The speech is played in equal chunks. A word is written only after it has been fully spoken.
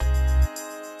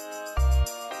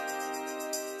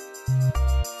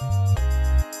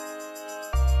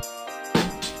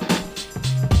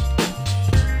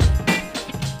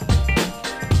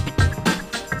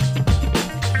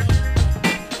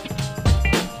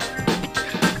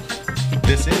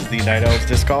This is the Night Owls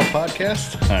Disc Golf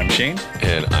Podcast. I'm Shane.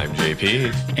 And I'm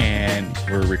JP. And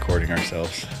we're recording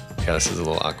ourselves. Yeah, this is a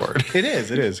little awkward. It is,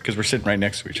 because we're sitting right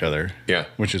next to each other. Yeah.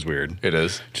 Which is weird. It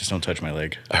is. Just don't touch my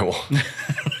leg. I won't.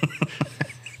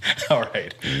 All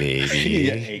right. Maybe.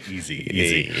 Yeah,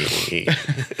 easy.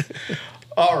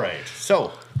 All right.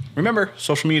 So, remember,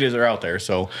 social medias are out there.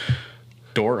 So,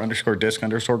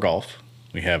 door_disc_golf.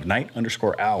 We have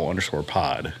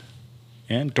night_owl_pod.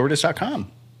 And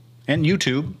doordisc.com. And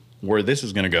YouTube, where this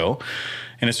is going to go.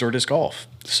 And it's Door Disc Golf.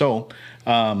 So,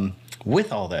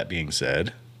 with all that being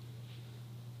said,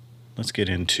 let's get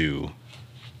into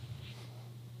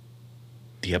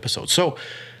the episode. So,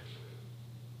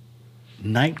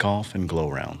 night golf and glow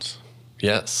rounds.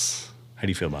 Yes. How do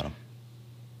you feel about them?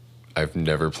 I've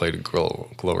never played a glow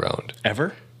round.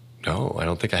 Ever? No, I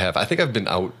don't think I have. I think I've been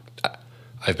out.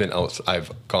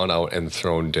 I've gone out and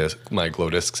thrown my glow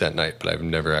discs at night, but I've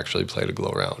never actually played a glow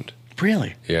round.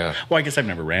 Really? Yeah. Well, I guess I've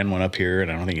never ran one up here,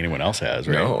 and I don't think anyone else has,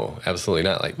 right? No, absolutely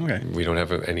not. Like, Okay. we don't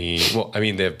have any. Well, I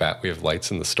mean, we have lights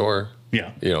in the store.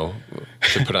 Yeah. You know,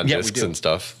 to put on Yeah, we discs do. and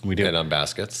stuff. We do. And on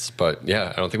baskets. But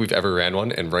yeah, I don't think we've ever ran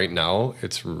one. And right now,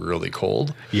 it's really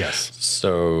cold. Yes.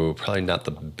 So probably not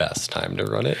the best time to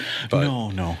run it. But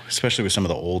No. Especially with some of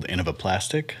the old Innova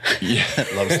plastic Yeah.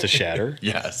 that loves to shatter.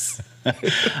 Yes.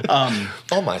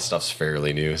 All my stuff's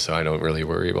fairly new, so I don't really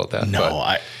worry about that. No,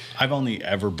 but I've only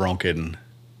ever broken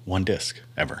one disc,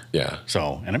 ever. yeah.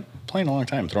 So, and I'm playing a long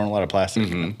time, throwing a lot of plastic.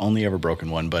 I've only ever broken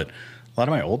one, but a lot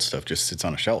of my old stuff just sits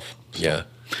on a shelf. So, Yeah.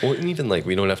 Well, and even like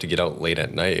we don't have to get out late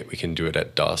at night. We can do it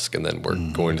at dusk and then work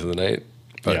going to the night.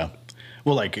 But yeah.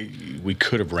 Well, like we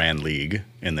could have ran league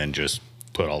and then just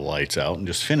put all the lights out and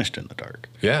just finished in the dark,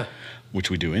 yeah. which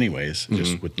we do anyways,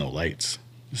 just with no lights.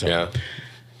 So, Yeah.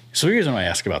 So the reason why I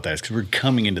ask about that is because we're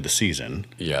coming into the season,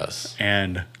 Yes.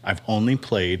 and I've only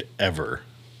played ever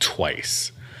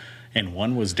twice. And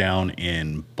one was down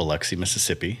in Biloxi,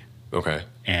 Mississippi, Okay.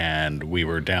 and we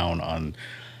were down on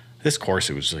this course.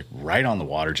 It was like right on the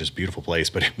water, just beautiful place,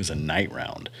 but it was a night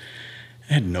round.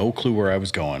 I had no clue where I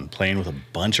was going, playing with a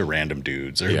bunch of random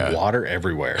dudes. There's Yeah. water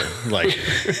everywhere. Like,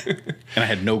 and I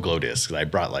had no glow discs. I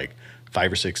brought like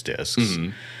 5 or 6 discs.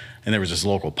 And there was this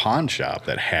local pawn shop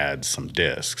that had some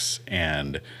discs.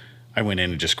 And I went in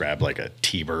and just grabbed like a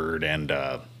T-Bird and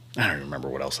I don't even remember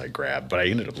what else I grabbed, but I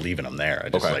ended up leaving them there. I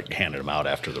just Okay. like handed them out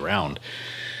after the round.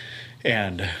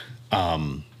 And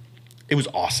it was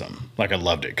awesome. Like I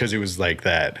loved it because it was like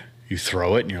that. You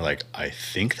throw it and you're like, I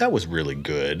think that was really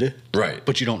good. Right.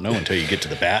 But you don't know until you get to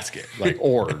the basket, like,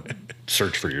 or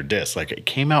search for your disc. Like it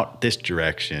came out this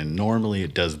direction. Normally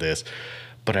it does this,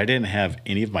 but I didn't have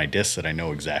any of my discs that I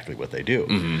know exactly what they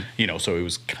do. You know, so it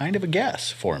was kind of a guess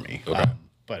for me. Okay.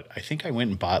 But I think I went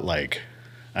and bought like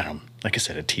I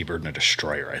said, a T-Bird and a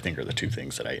Destroyer, I think are the 2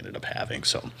 things that I ended up having.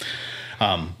 So,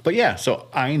 but yeah, so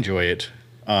I enjoy it.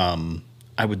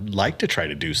 I would like to try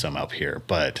to do some up here,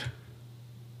 but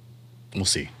we'll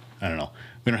see. I don't know.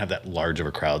 We don't have that large of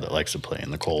a crowd that likes to play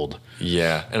in the cold.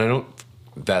 Yeah. And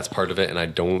that's part of it. And I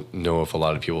don't know if a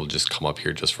lot of people just come up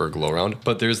here just for a glow round,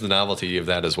 but there's the novelty of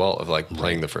that as well, of like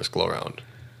playing the first glow round.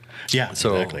 Yeah,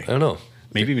 So exactly. I don't know.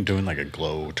 Maybe even doing like a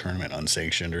glow tournament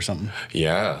unsanctioned or something.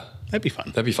 Yeah. That'd be fun.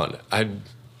 That'd be fun. It'd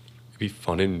be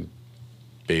fun in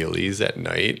Bailey's at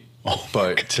night, Oh,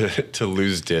 but to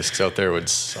lose discs out there would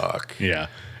suck. Yeah.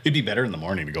 It'd be better in the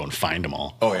morning to go and find them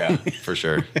all. Oh yeah, for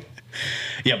sure.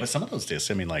 Yeah, but some of those discs,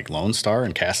 I mean, like Lone Star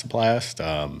and Casaplast,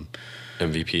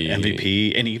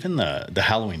 MVP. and even the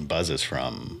Halloween buzzes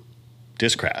from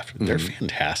Discraft, they're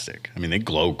fantastic. I mean, they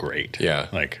glow great. Yeah.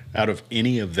 Like out of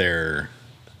any of their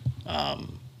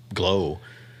glow,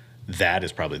 that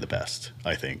is probably the best,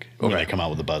 I think, when Okay. they come out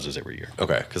with the buzzes every year.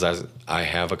 Okay, because I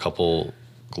have a couple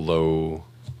glow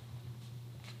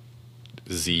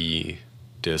Z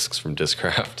discs from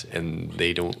Discraft, and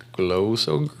they don't glow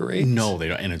so great. No, they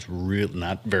don't, and it's real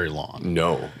not very long.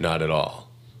 No, not at all.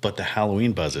 But the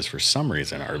Halloween buzzes, for some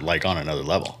reason, are like on another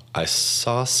level. I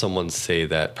saw someone say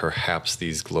that perhaps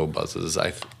these glow buzzes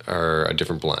are a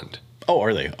different blend, Oh,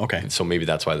 are they? Okay, so maybe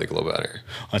that's why they glow better.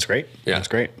 that's great. Yeah. That's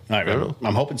great. All right, I don't know.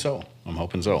 I'm hoping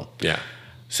so. Yeah.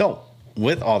 So,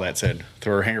 with all that said,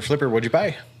 thrower hanger flipper, what'd you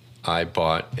buy? I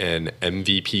bought an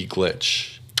MVP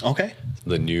Glitch, Okay.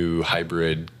 the new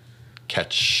hybrid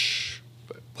catch,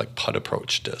 like putt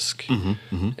approach disc.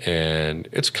 And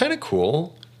it's kind of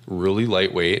cool. Really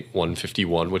lightweight,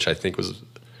 151, which I think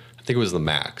it was the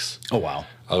max. Oh, wow.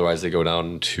 Otherwise, they go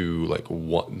down to like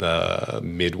the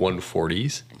mid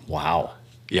 140s. Wow.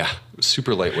 Yeah,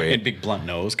 super lightweight. And big blunt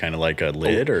nose, kind of like a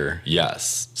lid, or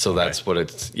Yes. So that's what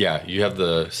it's, yeah, you have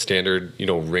the standard,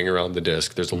 ring around the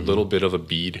disc. There's a little bit of a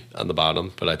bead on the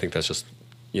bottom, but I think that's just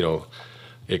you know,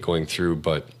 it going through,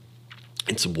 but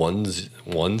it's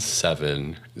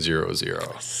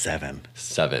 1700. 7.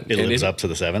 7. It lives up to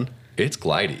the 7? It's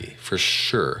glidey for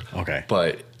sure. Okay.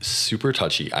 But super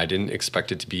touchy. I didn't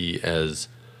expect it to be as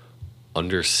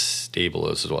understable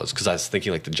as it was, because I was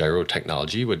thinking like the gyro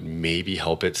technology would maybe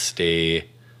help it stay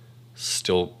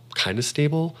still kind of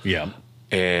stable. Yeah.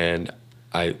 And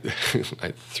I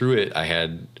I threw it,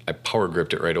 I power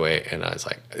gripped it right away, and I was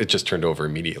like, it just turned over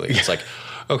immediately. It's like,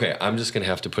 okay, I'm just gonna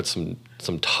have to put some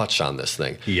touch on this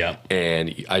thing. Yeah.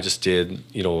 And I just did,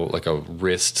 you know, like a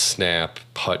wrist snap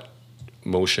putt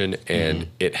motion, and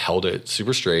it held it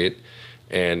super straight.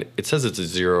 And it says it's a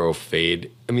 0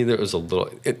 fade. I mean, there was a little,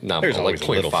 not There's like always a 0.5.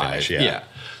 little finish, yeah.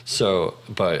 So,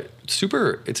 but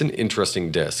super, it's an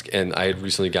interesting disc. And I had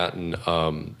recently gotten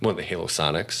one of the Halo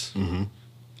Sonics,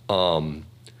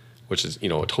 which is, you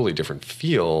know, a totally different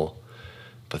feel.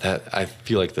 But that, I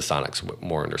feel like the Sonic's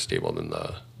more understable than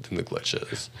the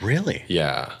glitches. Really?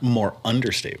 Yeah. More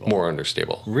understable. More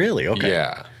understable. Really? Okay.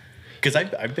 Yeah. Because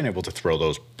I've been able to throw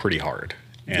those pretty hard.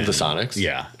 And, The Sonics?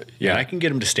 Yeah. Yeah. And I can get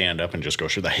them to stand up and just go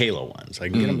straight. The Halo ones, I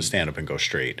can get them to stand up and go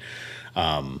straight.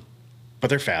 But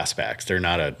they're fastbacks. They're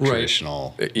not a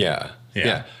traditional. Yeah. Yeah.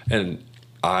 Yeah. And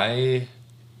I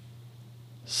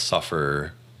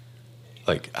suffer,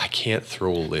 like, I can't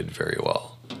throw a lid very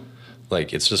well.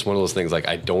 Like, it's just one of those things, like,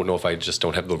 I don't know if I just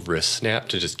don't have the wrist snap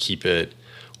to just keep it,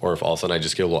 or if all of a sudden I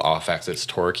just get a little off axis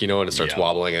torque, you know, and it starts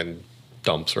wobbling and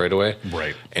dumps right away.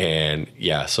 Right. And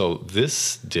yeah, so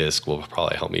this disc will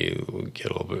probably help me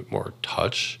get a little bit more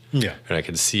touch. Yeah. And I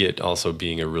can see it also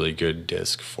being a really good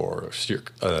disc for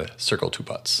circle 2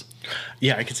 putts.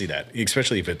 Yeah, I can see that.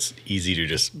 Especially if it's easy to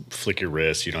just flick your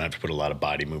wrist. You don't have to put a lot of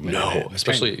body movement No, in it.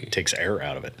 especially- It takes air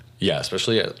out of it. Yeah,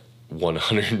 especially at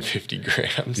 150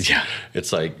 grams. Yeah.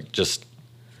 It's like just,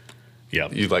 Yeah.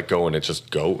 you let go and it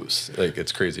just goes. Like,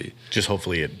 it's crazy. Just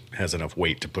hopefully it has enough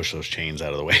weight to push those chains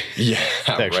out of the way. Yeah,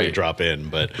 to actually right. drop in.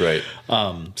 But Right.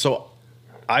 so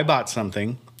I bought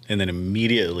something and then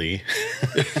immediately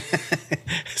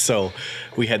so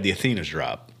we had the Athena's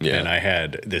drop. Yeah. And I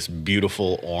had this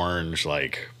beautiful orange,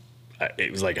 like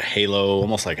it was like a halo,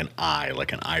 almost like an eye,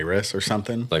 like an iris or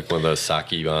something. Like one of those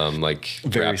Saki like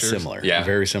Very Raptors? similar. Yeah.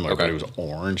 Very similar, Okay. but it was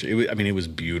orange. It was, I mean, it was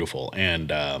beautiful.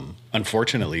 And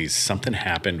unfortunately, something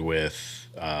happened with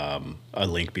a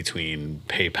link between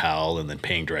PayPal and then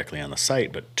paying directly on the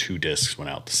site, but 2 discs went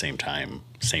out at the same time,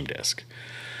 same disc.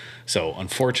 So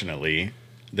unfortunately,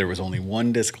 there was only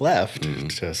 1 disc left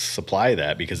to supply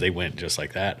that because they went just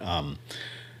like that.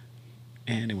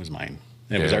 And it was mine.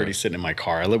 And it was Yeah. already sitting in my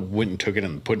car. I went and took it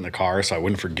and put it in the car so I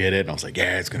wouldn't forget it. And I was like,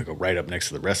 yeah, it's going to go right up next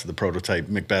to the rest of the prototype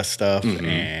Macbeth stuff.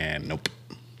 And nope.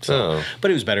 Oh.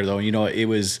 But it was better though. You know, it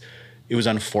was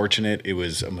unfortunate. It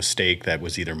was a mistake that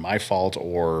was either my fault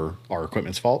or our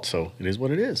equipment's fault. So it is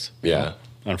what it is. Yeah.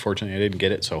 Unfortunately, I didn't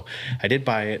get it. So I did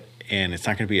buy it, and it's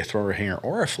not going to be a thrower hanger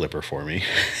or a flipper for me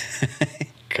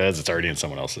because it's already in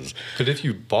someone else's. But if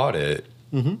you bought it,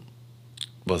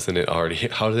 wasn't it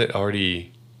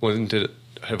already, wouldn't it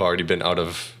have already been out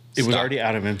of It was stock? already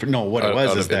out of inventory. No, what it Out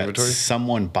was of is that inventory?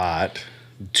 someone bought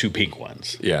 2 pink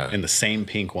ones. Yeah. And the same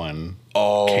pink one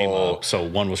Oh. came up. So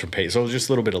one was from pay. So it was just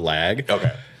a little bit of lag.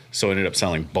 Okay. So I ended up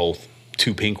selling both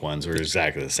 2 pink ones were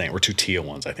exactly the same, or 2 teal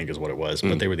ones, I think is what it was,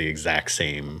 but they were the exact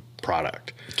same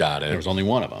product. Got it. There was only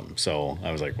one of them. So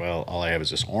I was like, well, all I have is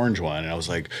this orange one. And I was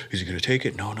like, is he going to take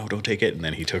it? No, don't take it. And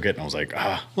then he took it, and I was like,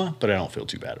 well, but I don't feel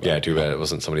too bad about Yeah, it. too bad it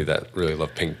wasn't somebody that really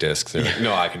loved pink discs. They're like,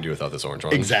 no, I can do without this orange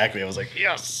one. Exactly. I was like,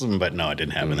 yes. But no, it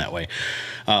didn't happen that way.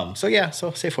 So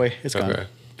Safeway, it's gone. Okay.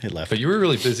 It left. But you were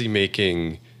really busy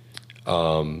making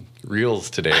reels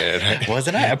today. And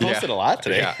Wasn't I? I posted a lot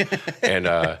today. Yeah. And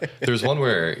there's one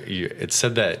where it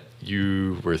said that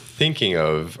you were thinking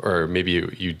of, or maybe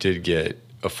you did get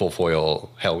a full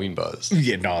foil Halloween buzz.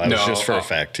 Yeah, no, that was No. just for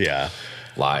effect. Yeah.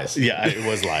 Lies. Yeah, it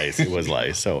was lies. It was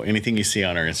lies. So anything you see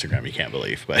on our Instagram, you can't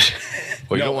believe. But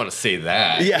Well, you don't want to say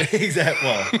that. yeah, exactly.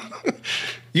 Well,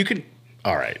 you could.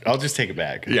 All right, I'll just take it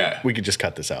back. Yeah. We could just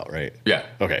cut this out, right? Yeah.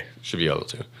 Okay. Should be able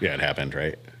to. Yeah, it happened,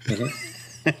 right?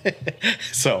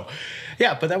 So,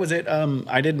 yeah, but that was it.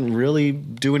 I didn't really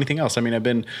do anything else. I mean, I've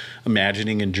been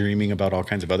imagining and dreaming about all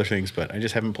kinds of other things, but I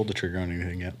just haven't pulled the trigger on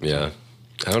anything yet. Yeah.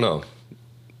 I don't know.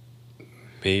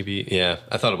 Maybe. Yeah.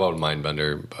 I thought about a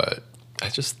Mindbender, but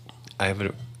I have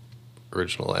an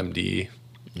original MD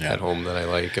Yeah. at home that I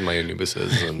like in my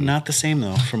Anubises. And Not the same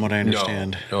though, from what I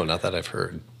understand. No, not that I've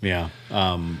heard. Yeah.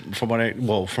 From what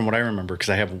I remember, because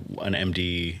I have an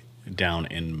MD down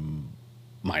in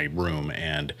my room,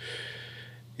 and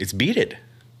it's beaded.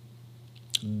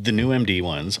 The new MD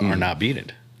ones are not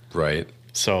beaded. Right.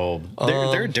 So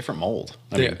they're a different mold.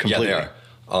 I mean, completely. Yeah,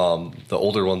 they are. The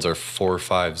older ones are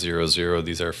 4500.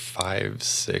 These are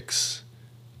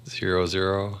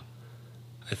 5600,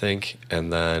 I think.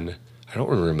 And then I don't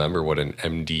remember what an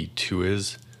MD2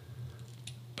 is,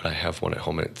 but I have one at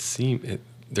home, and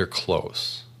they're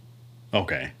close.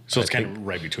 Okay, so it's kind of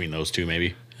right between those two,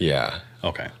 maybe. Yeah.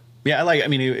 Okay. Yeah, I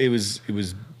mean, it was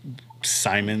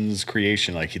Simon's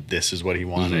creation. Like, this is what he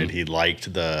wanted. He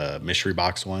liked the mystery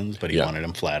box ones, but he wanted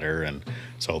them flatter, and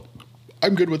so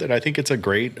I'm good with it. I think it's a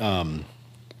great. I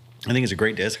think it's a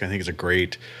great disc. I think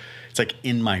it's like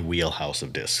in my wheelhouse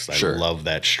of discs. I love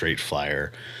that straight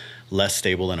flyer, less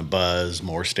stable than a Buzz,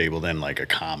 more stable than like a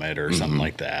Comet or something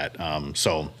like that.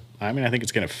 So I mean, I think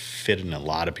it's going to fit in a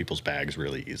lot of people's bags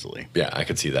really easily. Yeah, I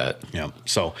could see that. Yeah.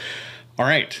 So, all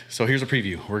right. So here's a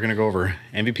preview. We're going to go over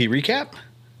MVP recap.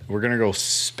 We're going to go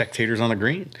spectators on the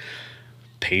green,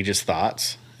 Paige's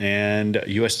thoughts, and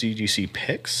USDGC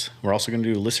picks. We're also going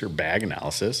to do listener bag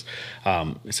analysis.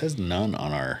 It says none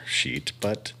on our sheet,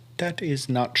 but that is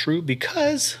not true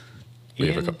because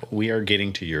we are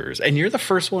getting to yours. And you're the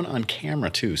first one on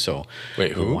camera, too. So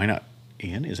wait, who? Why not?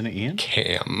 Ian, isn't it Ian?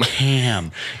 Cam.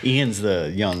 Ian's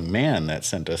the young man that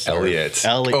sent us Elliot.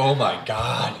 Oh my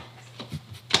God.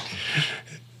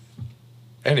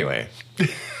 Anyway.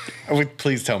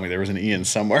 Please tell me there was an Ian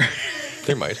somewhere.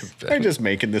 There might have been. I'm just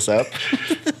making this up.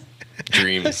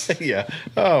 Dreams. Yeah.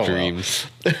 Oh, dreams.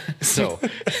 Well. So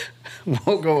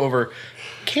we'll go over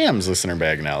Cam's listener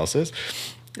bag analysis.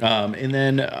 And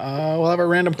then we'll have our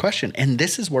random question. And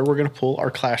this is where we're going to pull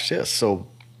our Clash discs. So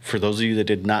for those of you that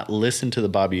did not listen to the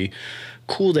Bobby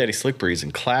Cool Daddy Slick Breeze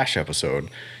and Clash episode,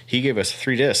 he gave us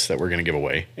 3 discs that we're going to give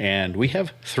away. And we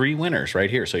have 3 winners right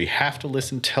here. So you have to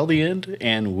listen till the end,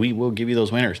 and we will give you those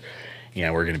winners.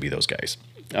 Yeah, we're going to be those guys.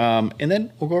 And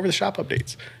then we'll go over the shop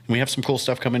updates. And we have some cool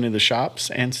stuff coming into the shops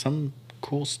and some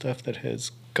cool stuff that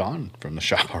has gone from the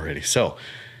shop already. So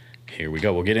here we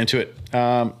go. We'll get into it.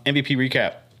 MVP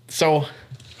recap. So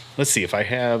let's see if I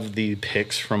have the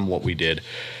picks from what we did.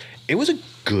 It was a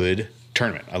good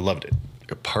tournament. I loved it.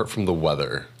 Apart from the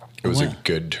weather, it was a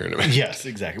good tournament. Yes,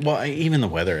 exactly. Well, even the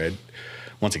weather,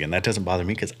 once again, that doesn't bother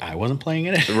me because I wasn't playing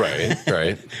in it.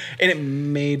 Right. And it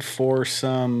made for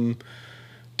some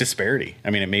disparity. I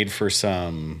mean, it made for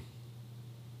some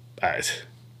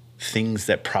things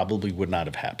that probably would not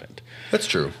have happened. That's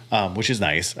true. Which is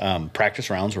nice. Practice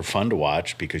rounds were fun to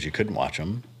watch because you couldn't watch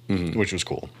them, which was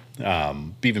cool.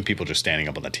 Even people just standing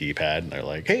up on the tee pad and they're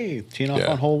like, hey, teeing off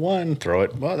on hole 1, throw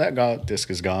it. Well, that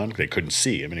disc is gone. They couldn't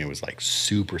see. I mean, it was like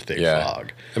super thick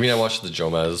fog. I mean, I watched the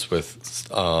Jomez with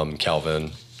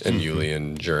Calvin and Yuli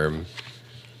and Germ.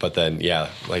 But then,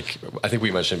 like I think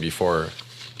we mentioned before,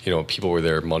 people were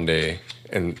there Monday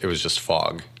and it was just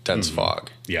fog, dense fog.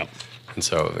 Yep. And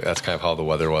so that's kind of how the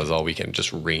weather was all weekend,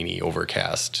 just rainy,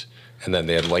 overcast. And then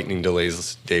they had lightning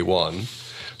delays day 1.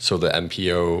 So the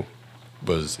MPO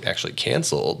was actually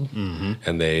canceled,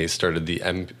 and they started the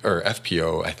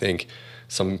FPO. I think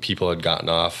some people had gotten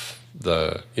off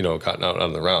gotten out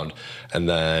on the round, and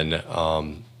then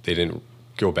they didn't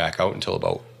go back out until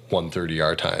about 1:30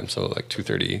 our time, so like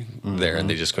 2:30 there, and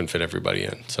they just couldn't fit everybody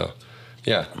in. So,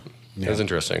 it was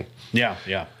interesting. Yeah,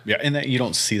 and that you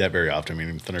don't see that very often. I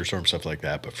mean, thunderstorm stuff like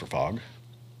that, but for fog,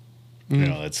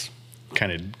 that's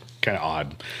kind of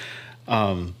odd.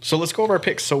 So let's go over our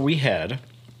picks. So we had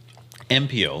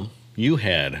MPO, you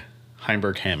had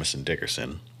Heimberg, Hammes, and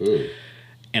Dickerson.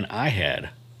 And I had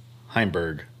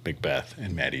Heimberg, Macbeth,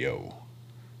 and Matty O.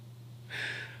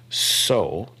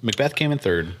 So Macbeth came in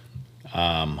 3rd.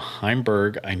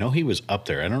 Heimberg, I know he was up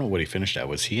there. I don't know what he finished at.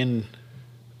 Was he in?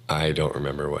 I don't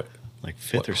remember what. Like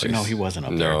 5th or 6th? No, he wasn't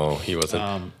up there. No, he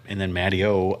wasn't. And then Matty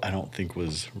O, I don't think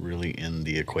was really in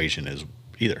the equation as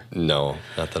either. No,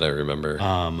 not that I remember.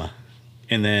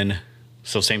 And then,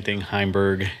 so same thing,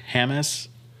 Heimberg, Hammes,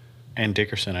 and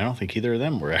Dickerson. I don't think either of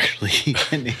them were actually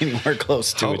anywhere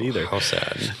close to it either. How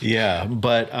sad. Yeah,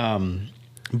 but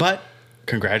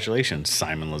congratulations,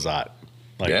 Simon Lizotte.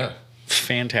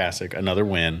 Fantastic, another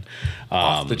win.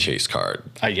 Off the chase card.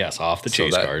 Yes, off the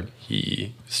chase card.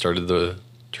 He started the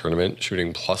tournament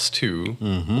shooting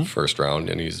 +2 first round,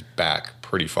 and he's back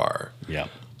pretty far. Yeah.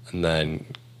 And then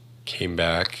came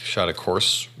back, shot a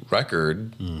course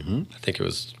record. I think it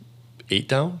was 8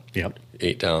 down. Yep.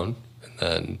 8 down. And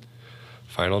then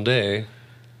final day,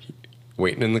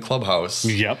 waiting in the clubhouse.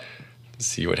 Yep. To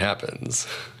see what happens.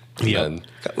 Yeah. And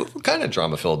kind of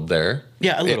drama filled there.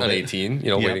 Yeah, a little on bit. 18,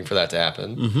 waiting for that to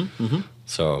happen.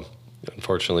 So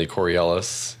unfortunately, Corey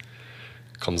Ellis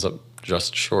comes up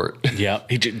just short. Yeah.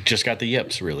 He just got the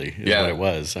yips, really, is what it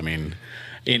was. I mean,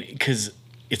 because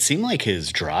it seemed like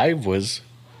his drive was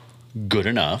good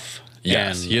enough.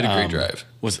 Yes, he had a great drive.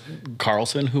 Was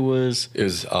Carlson who was? It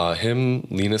was him,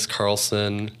 Linus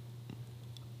Carlson.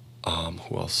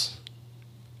 Who else?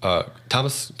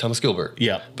 Thomas Gilbert.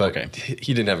 Yeah, but okay.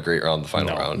 he didn't have a great round the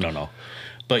final round. No.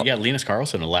 But yeah, Linus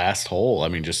Carlson, the last hole, I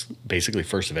mean, just basically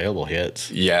first available hits.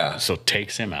 Yeah. So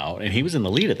takes him out, and he was in the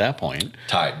lead at that point.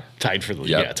 Tied for the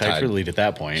Yep, tied for the lead at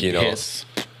that point. He knows.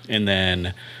 And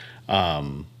then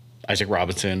Isaac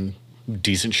Robinson,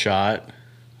 decent shot,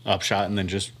 upshot, and then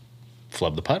just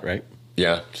flubbed the putt, right?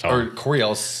 Yeah. So, or Corey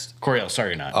Ellis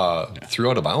sorry, not. threw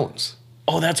out of bounds.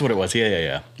 Oh, that's what it was.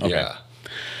 Yeah. Okay. Yeah.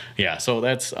 Yeah, so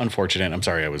that's unfortunate. I'm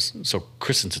sorry. So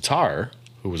Kristen Tatar,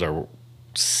 who was our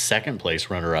second place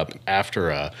runner up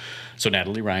after so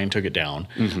Natalie Ryan took it down,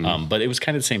 but it was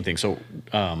kind of the same thing. So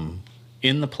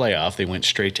in the playoff, they went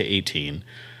straight to 18,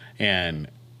 and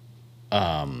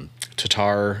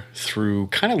Tatar threw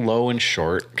kind of low and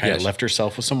short, kind of left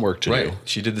herself with some work to do.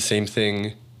 She did the same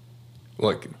thing,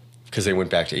 because they went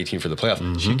back to 18 for the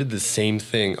playoff. She did the same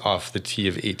thing off the tee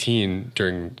of 18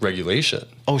 during regulation.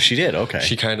 Oh, she did. Okay.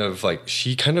 She kind of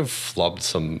flubbed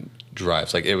some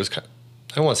drives. Like, it was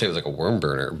I don't want to say it was like a worm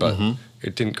burner, but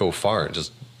it didn't go far. It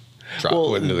just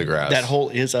went into the grass. That hole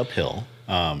is uphill.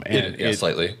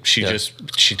 Slightly. She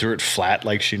threw it flat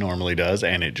like she normally does,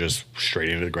 and it just straight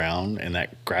into the ground, and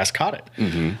that grass caught it.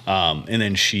 And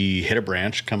then she hit a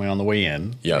branch coming on the way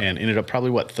in, and ended up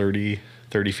probably 30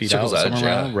 feet Circle's out, edge,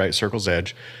 somewhere around, right, circle's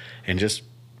edge, and just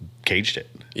caged it.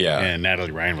 Yeah. And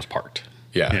Natalie Ryan was parked.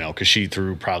 Yeah. Because she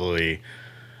threw probably,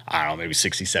 I don't know, maybe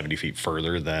 60, 70 feet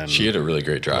further than. She had a really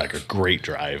great drive. Like a great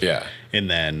drive. Yeah. And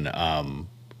then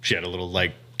she had a little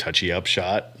touchy up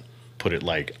shot, put it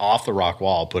off the rock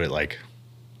wall, put it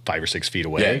 5 or 6 feet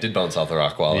away. Yeah, it did bounce off the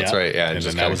rock wall. That's right. Yeah, and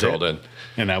just kind of curled in.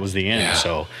 And that was the end. Yeah.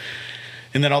 So,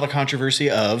 and then all the controversy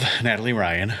of Natalie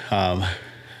Ryan.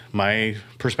 My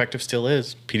perspective still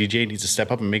is PDGA needs to step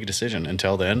up and make a decision.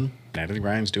 Until then, Natalie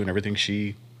Ryan's doing everything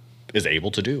she is able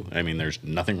to do. I mean, there's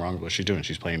nothing wrong with what she's doing.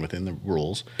 She's playing within the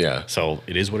rules. Yeah. So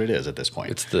it is what it is at this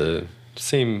point. It's the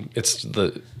same. It's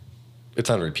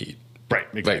on repeat. Right.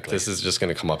 Exactly. This is just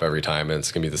going to come up every time, and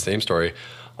it's going to be the same story.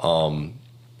 I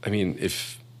mean,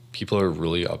 if people are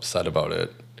really upset about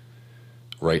it,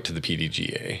 write to the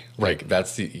PDGA.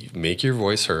 Right. Make your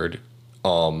voice heard.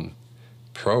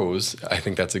 Pros, I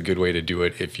think that's a good way to do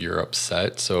it if you're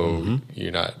upset, so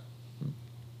you're not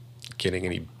getting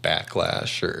any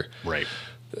backlash or right.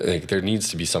 There needs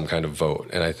to be some kind of vote,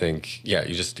 and I think you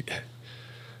just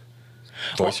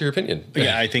voice your opinion.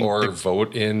 Yeah, I think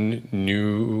vote in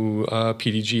new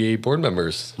PDGA board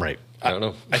members. Right. I don't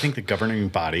know. I think the governing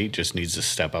body just needs to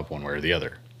step up one way or the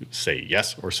other. Say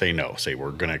yes or say no. Say we're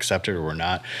going to accept it or we're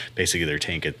not. Basically, they're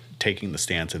taking the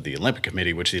stance of the Olympic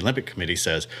Committee, which the Olympic Committee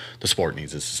says the sport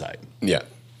needs to decide. Yeah.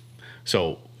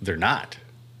 So they're not.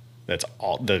 That's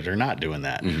all. They're not doing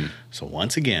that. So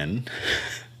once again,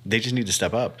 they just need to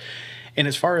step up. And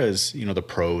as far as the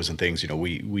pros and things,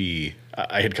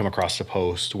 I had come across a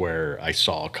post where I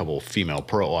saw a couple female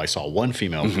pro. I saw one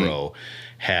female pro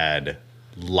had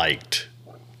liked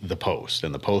the post,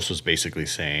 and the post was basically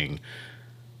saying,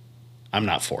 I'm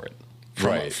not for it.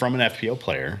 From an FPO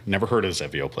player. Never heard of this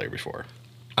FPO player before.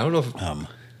 I don't know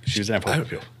if she was an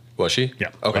FPO. Was she? Yeah.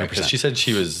 Okay. 100%. Because she said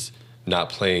she was not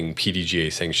playing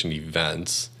PDGA sanctioned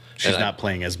events. She's not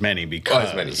playing as many because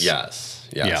as many. Yes.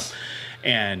 Yeah.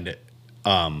 And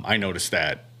I noticed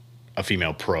that a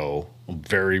female pro, a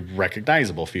very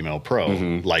recognizable female pro,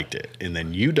 liked it. And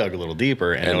then you dug a little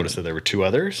deeper and noticed that there were two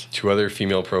other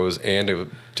female pros and a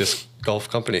disc golf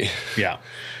company. Yeah.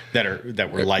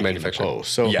 That were liking the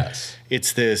post. So yes.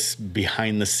 It's this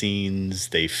behind the scenes.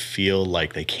 They feel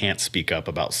like they can't speak up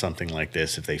about something like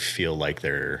this if they feel like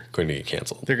they're going to get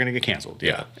canceled. They're going to get canceled.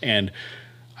 Yeah. And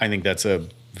I think that's a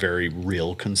very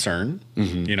real concern.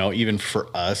 Even for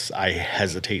us, I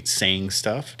hesitate saying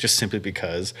stuff just simply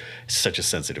because it's such a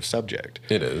sensitive subject.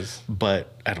 It is.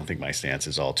 But I don't think my stance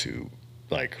is all too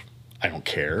I don't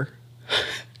care.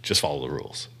 Just follow the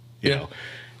rules. You know?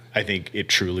 I think it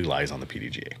truly lies on the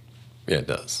PDGA. Yeah, it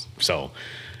does. So,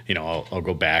 I'll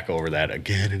go back over that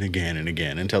again and again and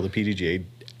again until the PDGA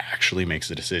actually makes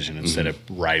a decision instead of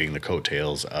riding the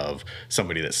coattails of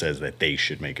somebody that says that they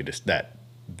should make that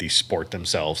the sport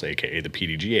themselves, aka the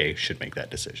PDGA, should make that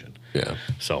decision. Yeah.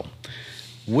 So,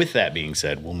 with that being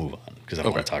said, we'll move on because I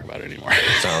don't want to talk about it anymore.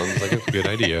 Sounds like a good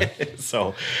idea.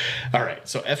 So, all right.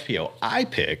 So FPO, I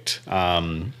picked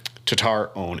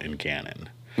Tatar, Own, and Gannon.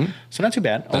 So not too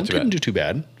bad. Own didn't do too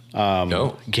bad.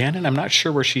 No. Gannon, I'm not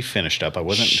sure where she finished up. I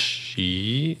wasn't.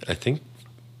 I think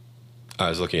I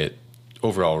was looking at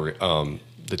overall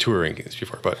the tour rankings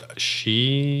before, but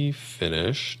she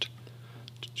finished.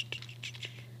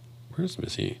 Where's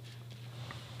Missy?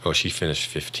 Oh, she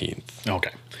finished 15th.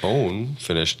 Okay. Owen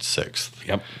finished 6th.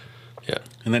 Yep. Yeah.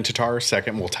 And then Tatar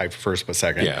second. We'll type first, but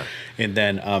second. Yeah. And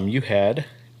then you had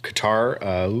Qatar.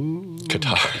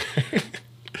 Qatar.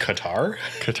 Qatar?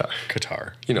 Qatar.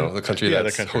 Qatar. You know, the country Yeah,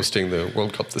 that's the country. hosting the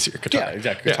World Cup this year. Qatar. Yeah,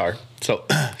 exactly. Qatar. So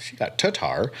she got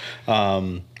Tatar.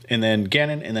 And then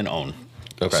Gannon and then Owen.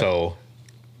 Okay. So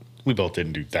we both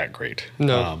didn't do that great.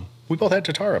 No. We both had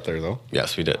Tatar up there, though.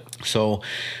 Yes, we did. So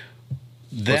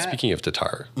that. Well, speaking of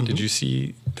Tatar, did you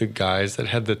see the guys that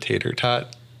had the tater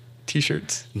tot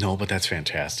T-shirts? No, but that's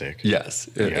fantastic. Yes,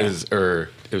 it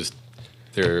was.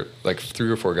 They're like 3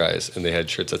 or 4 guys, and they had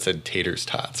shirts that said "Taters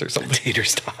Tots" or something. Tater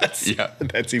Tots. Yeah.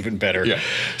 That's even better. Yeah.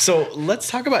 So let's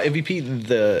talk about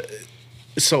MVP.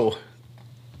 So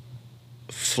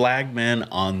flagmen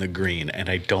on the green, and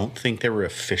I don't think they were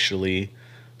officially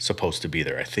supposed to be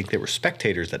there. I think they were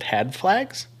spectators that had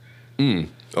flags.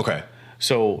 Okay.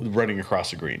 So running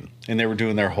across the green, and they were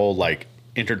doing their whole like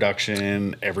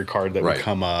introduction, every card that would Right.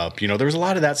 come up. You know, there was a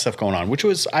lot of that stuff going on, which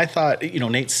was, I thought, you know,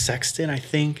 Nate Sexton. I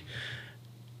think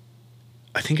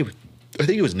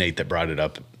it was Nate that brought it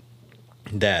up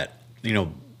that, you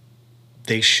know,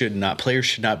 players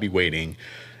should not be waiting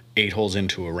 8 holes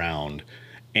into a round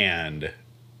and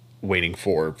waiting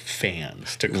for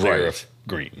fans to clear Right. a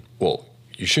green. Well,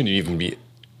 you shouldn't even be,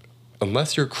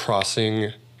 unless you're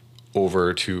crossing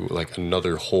over to like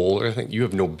another hole or anything. You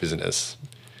have no business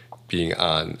being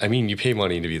on. I mean, you pay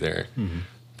money to be there,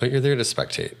 but you're there to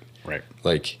spectate. Right.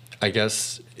 Like, I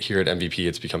guess here at MVP,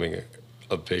 it's becoming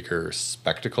a bigger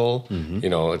spectacle. You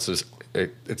know,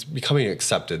 it's becoming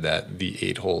accepted that the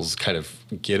 8 holes kind of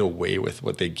get away with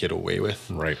what they get away with.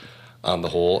 Right. On the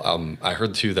whole, I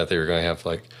heard too that they were going to have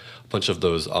like a bunch of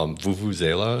those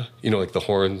vuvuzela, you know, like the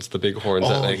horns, the big horns.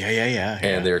 Oh, that, yeah.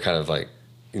 And they were kind of like,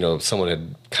 you know, someone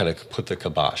had kind of put the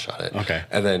kibosh on it. Okay.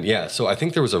 And then, so I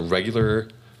think there was a regular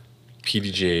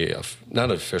PDJ,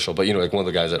 not official, but, you know, like one of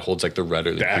the guys that holds like the red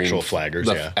or the green. actual flaggers,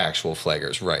 the yeah. actual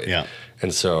flaggers, right. Yeah.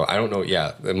 And so I don't know,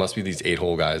 it must be these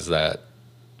 8-hole guys that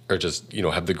are just, you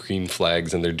know, have the green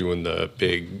flags and they're doing the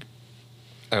big,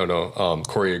 I don't know,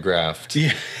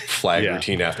 choreographed flag Yeah.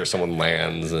 routine after someone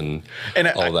lands and And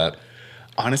that.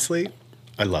 Honestly,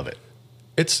 I love it.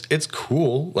 It's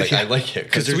cool. Like, I like it.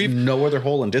 Because there's no other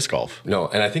hole in disc golf. No,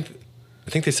 and I think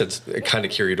they said it kind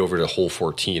of carried over to hole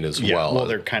 14 as Yeah. well. Well,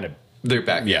 they're kind of. They're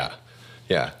back.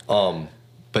 Yeah.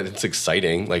 But it's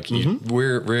exciting. Like,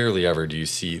 rarely ever do you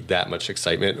see that much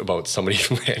excitement about somebody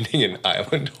landing an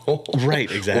island hole.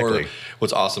 Right, exactly. Or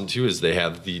what's awesome too is they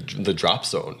have the drop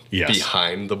zone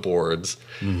behind the boards,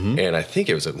 and I think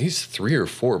it was at least 3 or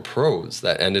 4 pros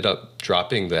that ended up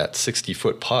dropping that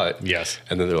 60-foot putt. Yes.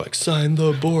 And then they're like, sign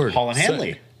the board. Holland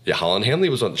Hanley. Yeah, Holland Hanley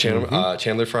was on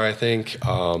Chandler Fry, I think.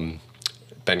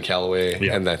 Ben Calloway,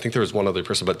 Yeah. and I think there was one other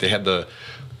person, but they had the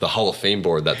Hall of Fame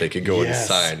board that they could go and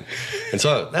sign, and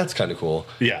so that's kind of cool.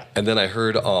 Yeah. And then I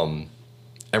heard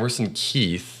Emerson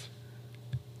Keith.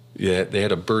 Yeah, they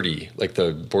had a birdie, like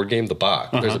the board game, the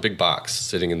box. There's a big box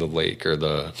sitting in the lake or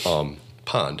the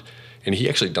pond, and he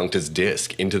actually dunked his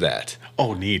disc into that.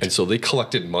 Oh, neat. And so they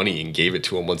collected money and gave it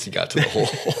to him once he got to the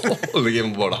hole. They gave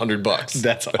him about $100.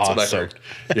 That's what I awesome. heard.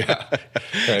 Yeah.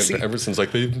 And Emerson's like,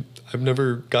 I've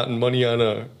never gotten money on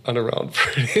a round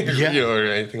for Yeah. you know, or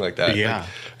anything like that. Yeah. Like,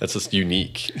 that's just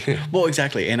unique. Well,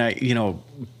 exactly. And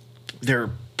there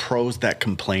are pros that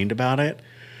complained about it,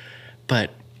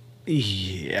 but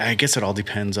I guess it all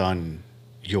depends on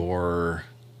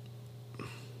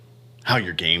how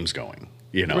your game's going,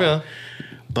 you know? Yeah.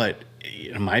 But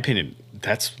in my opinion,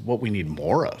 that's what we need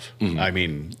more of. I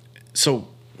mean, so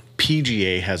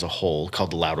PGA has a hole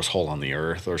called the loudest hole on the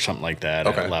earth or something like that.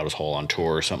 Okay. Loudest hole on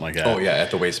tour or something like that. Oh, yeah,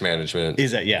 at the Waste Management.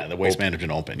 Is that, the Waste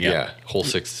Management Open. Yeah. Yeah, hole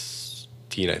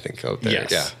 16, I think, out there.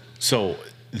 Yes. Yeah. So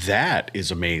that is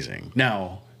amazing.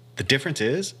 Now, the difference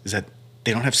is that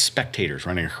they don't have spectators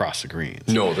running across the greens.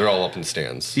 No, they're all up in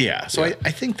stands. Yeah. So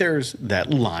I think there's that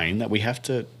line that we have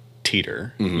to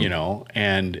teeter, you know,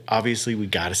 and obviously we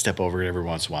got to step over it every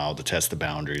once in a while to test the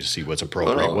boundaries, see what's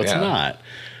appropriate, what's not.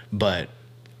 But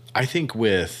I think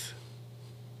with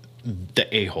the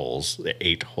 8 holes,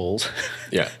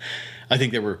 Yeah. I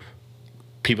think there were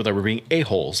people that were being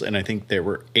a-holes, and I think there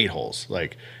were 8 holes.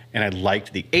 And I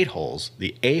liked the 8 holes.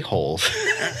 The A-holes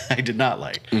I did not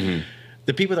like.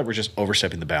 The people that were just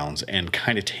overstepping the bounds and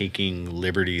kind of taking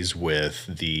liberties with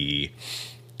the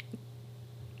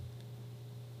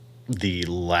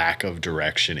lack of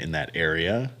direction in that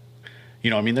area. You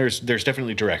know, I mean, there's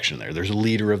definitely direction there. There's a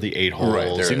leader of the 8 holes. Right,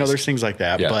 there is. There's things like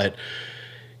that. Yeah. But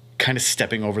kind of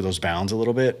stepping over those bounds a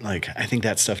little bit, I think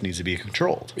that stuff needs to be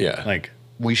controlled. Yeah.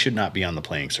 We should not be on the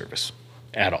playing surface.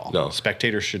 at all. No.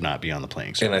 Spectators should not be on the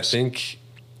playing surface. And I think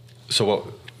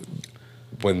so.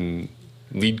 When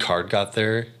lead card got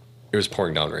there, it was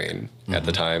pouring down rain at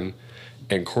the time,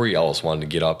 and Corey Ellis wanted to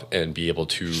get up and be able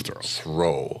to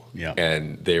throw. Yeah.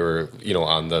 And they were,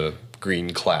 on the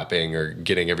green clapping or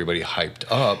getting everybody hyped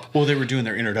up. Well, they were doing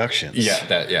their introductions.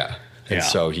 Yeah. And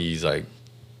so he's like,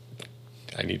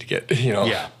 I need to get,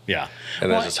 Yeah.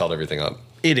 And that just held everything up.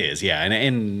 It is, yeah,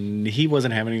 and he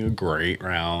wasn't having a great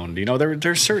round.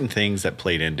 There's certain things that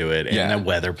played into it, and the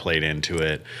weather played into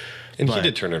it. And he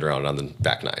did turn it around on the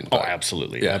back nine. Oh,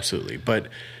 absolutely, absolutely. But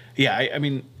yeah, I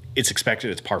mean, it's expected.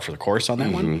 It's par for the course on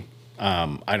that one.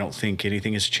 I don't think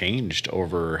anything has changed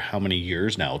over how many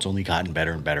years now. It's only gotten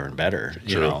better and better and better.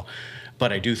 True.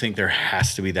 But I do think there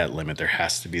has to be that limit. There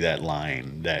has to be that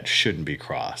line that shouldn't be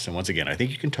crossed. And once again, I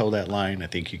think you can toe that line. I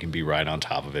think you can be right on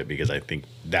top of it because I think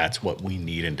that's what we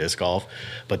need in disc golf.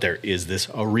 But there is this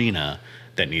arena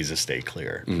that needs to stay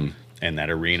clear. And that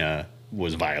arena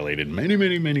was violated many,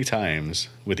 many, many times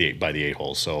by the 8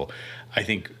 holes. So I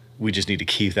think we just need to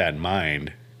keep that in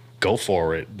mind. Go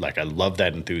for it. Like, I love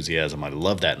that enthusiasm. I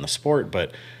love that in the sport.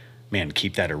 But, man,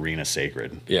 keep that arena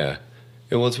sacred. Yeah.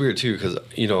 And what's weird, too, because,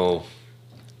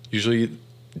 usually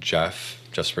Jeff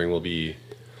Spring will be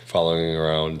following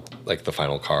around like the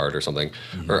final card or something.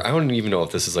 Or I don't even know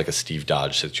if this is like a Steve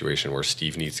Dodge situation where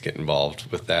Steve needs to get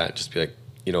involved with that. Just be like,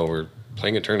 we're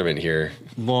playing a tournament here.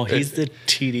 Well, he's the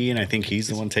TD, and I think he's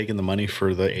the one taking the money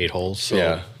for the 8 holes. So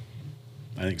yeah.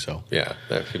 I think so. Yeah,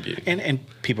 that could be. And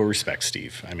people respect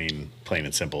Steve. I mean, plain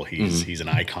and simple. He's an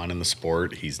icon in the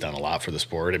sport. He's done a lot for the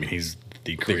sport. I mean, he's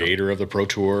the creator of the Pro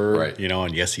Tour, right.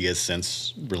 And yes, he has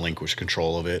since relinquished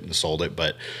control of it and sold it,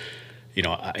 but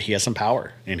he has some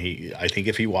power, and I think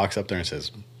if he walks up there and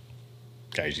says,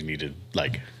 guys, you need to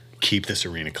keep this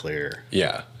arena clear.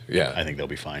 Yeah. I think they'll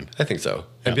be fine. I think so.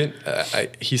 Yeah.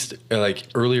 He's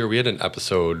earlier, we had an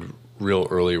episode real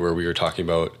early where we were talking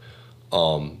about,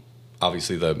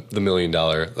 obviously the $1 million,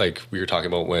 we were talking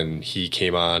about when he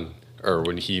came on or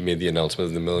when he made the announcement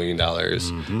of the $1 million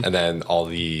and then all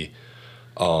the,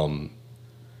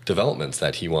 developments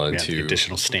that he wanted to the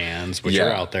additional stands which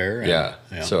are out there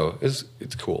and, so it's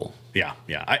cool.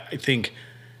 I think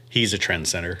he's a trend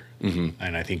center, and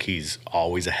I think he's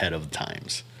always ahead of the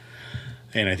times,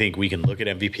 and I think we can look at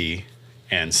MVP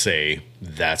and say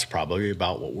that's probably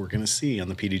about what we're going to see on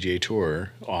the PDGA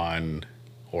Tour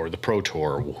or the Pro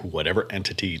Tour, whatever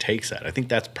entity takes that. I think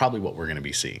that's probably what we're going to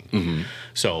be seeing.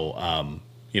 So and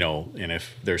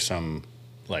if there's some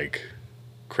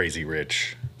crazy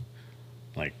rich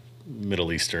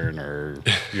Middle Eastern or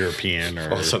European or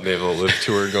all of a sudden they have a live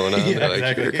tour going on.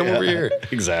 Exactly. Come over here.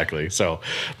 Exactly. So,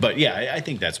 but I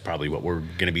think that's probably what we're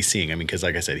going to be seeing. I mean, because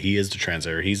like I said, he is the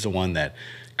trendsetter. He's the one that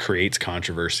creates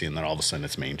controversy, and then all of a sudden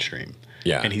it's mainstream.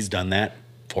 Yeah. And he's done that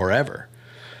forever.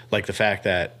 Like the fact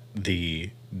that the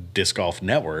Disc Golf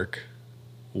Network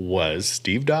was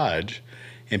Steve Dodge,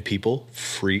 and people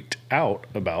freaked out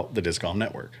about the Disc Golf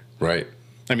Network. Right.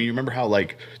 I mean, you remember how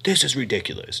this is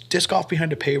ridiculous. Disc golf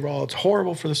behind a paywall. It's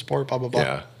horrible for the sport. Blah blah blah.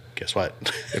 Yeah. Guess what?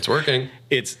 It's working.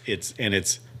 It's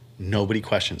nobody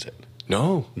questions it.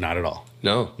 No. Not at all.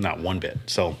 No. Not one bit.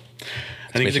 So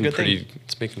I think it's a good thing.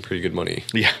 It's making pretty good money.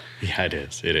 Yeah. Yeah, it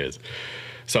is. It is.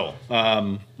 So,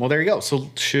 well, there you go. So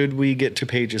should we get to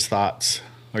Paige's thoughts?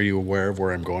 Are you aware of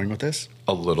where I'm going with this?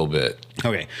 A little bit.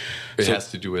 Okay. It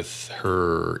has to do with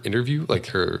her interview,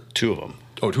 her. Two of them.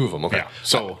 Oh, two of them. Okay. Yeah.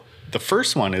 So the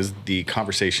first one is the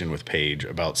conversation with Paige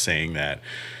about saying that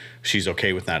she's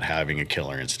okay with not having a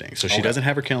killer instinct. So she doesn't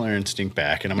have her killer instinct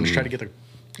back, and I'm going to try to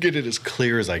get it as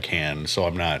clear as I can, so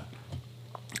I'm not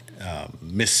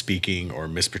misspeaking or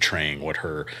misportraying what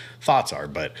her thoughts are.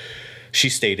 But she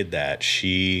stated that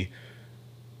she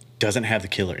doesn't have the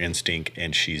killer instinct,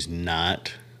 and she's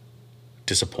not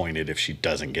disappointed if she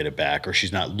doesn't get it back, or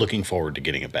she's not looking forward to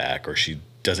getting it back, or she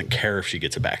doesn't care if she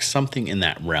gets it back. Something in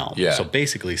that realm. Yeah. So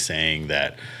basically saying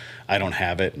that I don't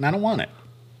have it and I don't want it.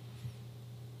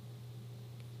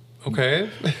 Okay.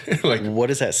 What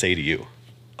does that say to you?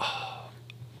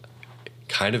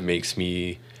 Kind of makes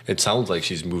me. It sounds like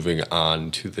she's moving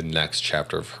on to the next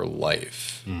chapter of her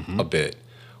life a bit.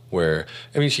 Where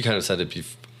she kind of said it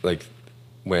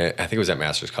when I think it was at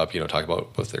Masters Cup. Talking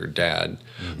about with her dad,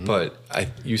 but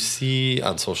you see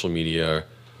on social media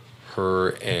her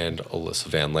and Alyssa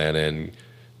Van Lannen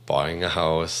buying a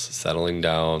house, settling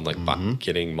down,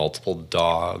 getting multiple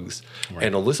dogs,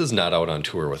 and Alyssa's not out on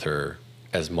tour with her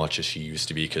as much as she used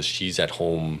to be because she's at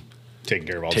home taking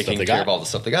care of all the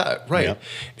stuff they got. Right. Yep.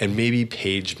 And maybe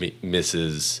Paige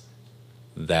misses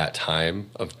that time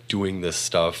of doing this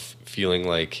stuff, feeling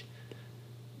like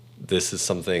this is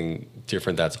something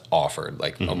different that's offered,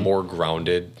 like a more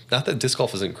grounded, not that disc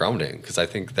golf isn't grounding, because I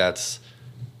think that's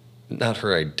not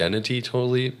her identity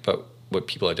totally, but what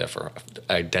people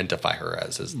identify her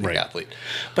as the Right. athlete.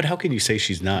 But how can you say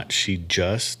she's not? She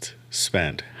just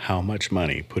spent how much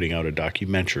money putting out a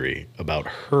documentary about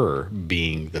her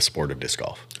being the sport of disc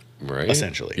golf? Right.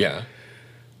 Essentially. Yeah.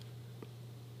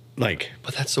 Like,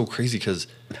 But that's so crazy because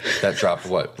that dropped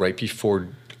right before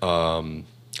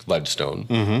Ledgestone.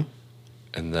 mm-hmm.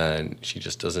 And then she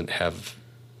just doesn't have,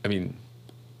 I mean,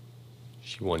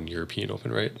 she won European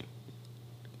Open, right?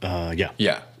 Yeah.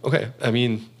 Yeah. Okay. I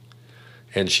mean,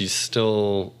 and she's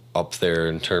still up there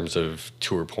in terms of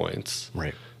tour points.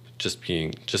 Right. Just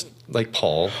like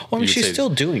Paul. Well, I mean, you would she's say- still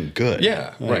doing good.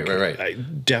 Yeah,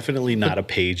 right. Definitely not a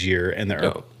Paige year, and there are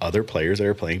No. other players that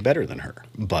are playing better than her.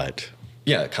 But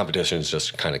Yeah, competition is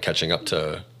just kind of catching up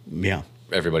to yeah,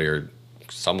 everybody, or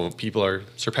some of people are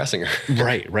surpassing her.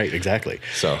 right, exactly.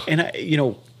 So- and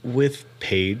with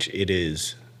Paige, it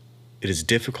is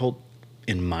difficult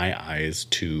in my eyes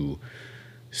to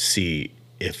see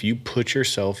if you put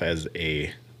yourself as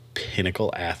a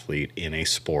pinnacle athlete in a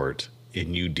sport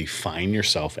and you define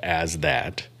yourself as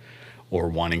that or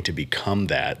wanting to become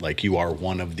that, like you are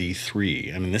one of the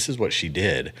three. I mean, this is what she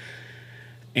did.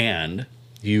 And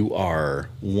you are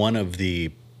one of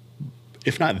the,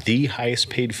 if not the highest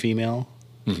paid female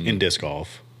in disc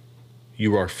golf,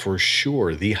 you are for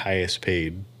sure the highest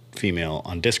paid female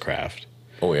on Discraft,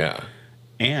 Oh, yeah.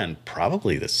 and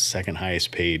probably the second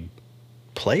highest paid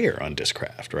player on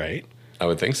Discraft, right? I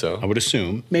would think so. I would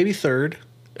assume maybe third.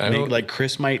 I Maybe, don't- like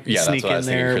Chris might Yeah, sneak that's what I in was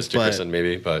thinking. there, Chris Dickerson,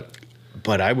 maybe,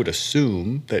 but I would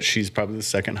assume that she's probably the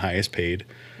second highest paid.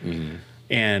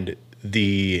 And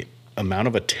the amount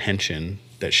of attention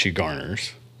that she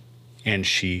garners and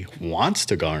she wants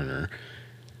to garner,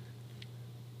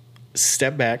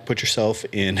 step back, put yourself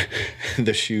in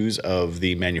the shoes of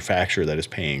the manufacturer that is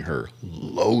paying her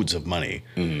loads of money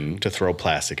to throw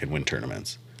plastic and win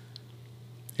tournaments.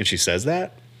 And she says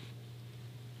that?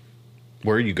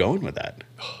 Where are you going with that?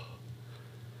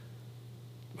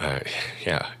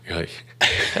 yeah, you're like,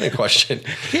 kind of question.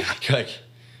 You're like,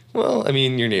 well, I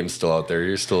mean, your name's still out there.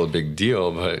 You're still a big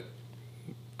deal, but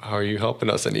how are you helping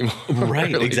us anymore?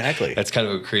 Right, Like, exactly. That's kind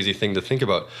of a crazy thing to think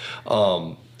about.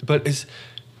 But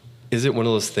is it one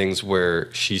of those things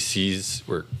where she sees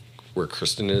where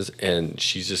Kristen is, and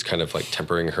she's just kind of like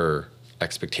tempering her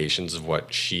expectations of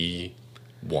what she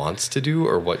wants to do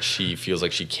or what she feels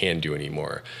like she can do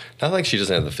anymore? Not like she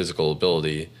doesn't have the physical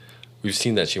ability. We've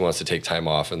seen that she wants to take time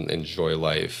off and enjoy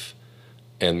life,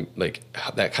 and like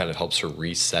that kind of helps her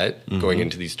reset going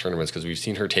into these tournaments, because we've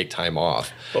seen her take time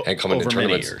off and come into Over many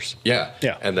tournaments. years. Yeah,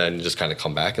 Yeah. and then just kind of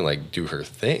come back and like do her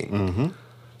thing.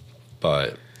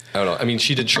 But I don't know. I mean,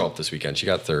 she did show up this weekend. She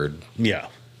got third, Yeah.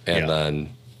 and yeah.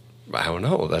 then I don't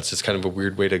know. That's just kind of a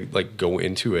weird way to like go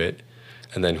into it,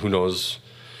 and then who knows?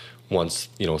 Once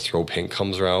Throw Pink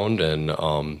comes around and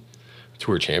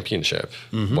Tour Championship,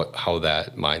 how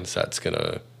that mindset's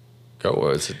gonna go.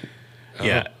 Is it?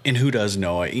 Yeah, and who does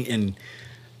know? And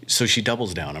so she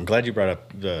doubles down. I'm glad you brought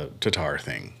up the Tatar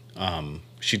thing.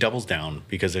 She doubles down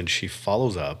because then she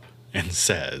follows up and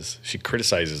says she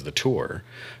criticizes the tour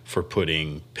for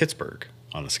putting Pittsburgh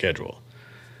on the schedule.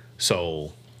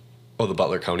 So Oh, the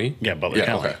Butler County. yeah, Butler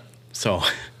County. Okay. So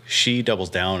she doubles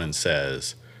down and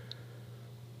says,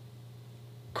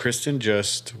 Kristen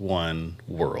just won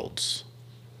Worlds.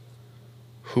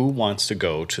 Who wants to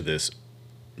go to this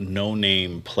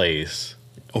no-name place?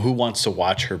 Or who wants to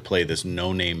watch her play this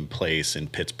no-name place in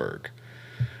Pittsburgh?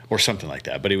 Or something like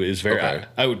that. But it was very... Okay.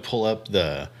 I would pull up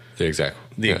the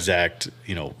exact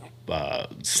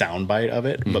soundbite of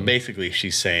it. But basically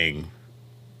she's saying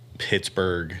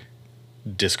Pittsburgh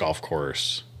disc golf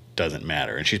course doesn't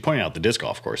matter. And she's pointing out the disc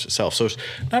golf course itself. So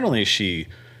not only is she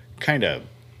kind of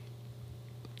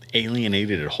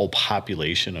alienated a whole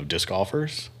population of disc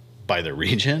golfers by the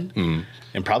region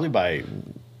and probably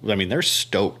they're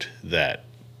stoked that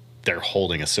they're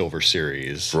holding a Silver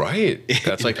Series. Right.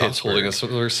 That's in like us holding a Pittsburgh.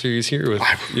 similar series here with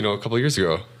a couple of years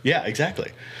ago. Yeah,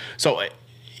 exactly. So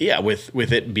yeah, with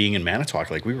it being in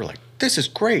Manitowoc, like we were like, this is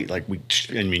great. Like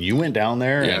you went down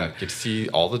there. Yeah, and get to see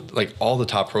all the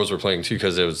top pros were playing too,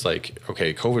 because it was like,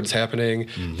 okay, COVID's happening,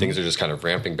 things are just kind of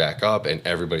ramping back up, and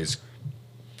everybody's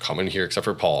coming here except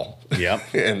for Paul. Yep.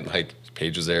 And like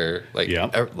Paige was there, like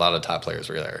Yep. a lot of top players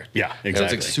were there. Yeah, And it was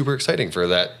like exactly. super exciting for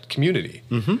that community.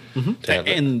 To have that.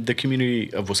 and the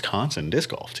community of Wisconsin disc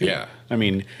golf too. Yeah. I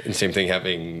mean, And same thing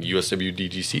having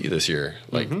USWDGC this year.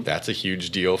 Like that's a huge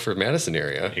deal for Madison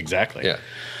area. exactly. Yeah.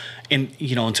 And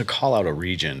and to call out a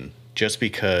region just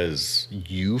because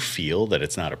you feel that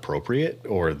it's not appropriate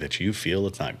or that you feel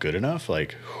it's not good enough,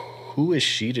 like, who is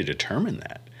she to determine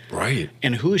that? Right.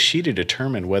 And who is she to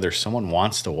determine whether someone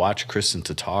wants to watch Kristen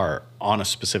Tatar on a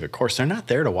specific course? They're not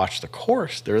there to watch the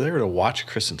course. They're there to watch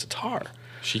Kristen Tatar.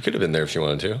 She could have been there if she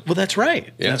wanted to. Well, that's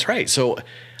right. Yeah. That's right. So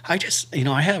I just,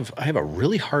 I have a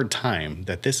really hard time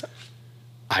that this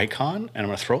icon, and I'm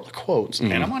going to throw up the quotes,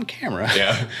 and I'm on camera.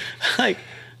 Yeah. Like,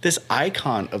 this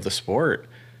icon of the sport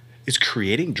is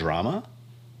creating drama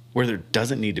where there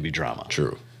doesn't need to be drama.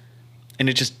 True. And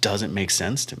it just doesn't make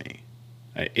sense to me.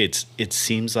 It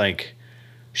seems like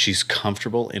she's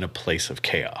comfortable in a place of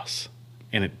chaos,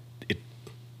 and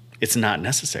it's not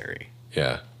necessary,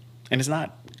 Yeah. and it's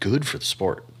not good for the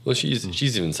sport. Well, she's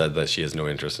even said that she has no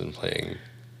interest in playing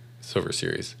Silver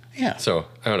Series. Yeah. So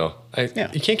I don't know.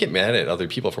 You can't get mad at other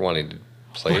people for wanting to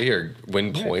play or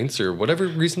win points or whatever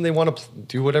reason they want to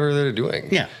do whatever they're doing.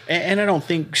 Yeah, and I don't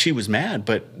think she was mad,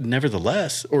 but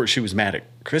nevertheless, or she was mad at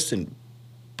Kristen,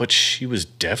 but she was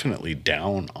definitely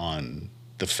down on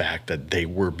the fact that they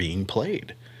were being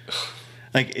played.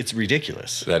 Like, it's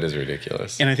ridiculous. That is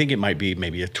ridiculous. And I think it might be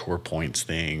maybe a tour points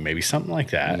thing, maybe something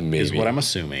like that is Maybe. what I'm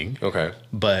assuming. Okay.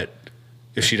 But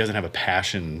if she doesn't have a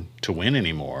passion to win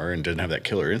anymore and doesn't have that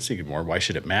killer instinct anymore, why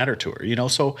should it matter to her?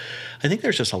 So I think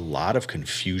there's just a lot of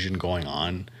confusion going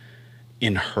on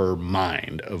in her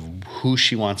mind of who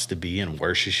she wants to be and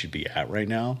where she should be at right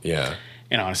now. Yeah.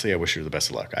 And honestly, I wish her the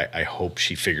best of luck. I hope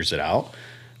she figures it out,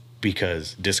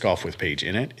 because disc golf with Paige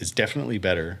in it is definitely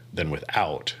better than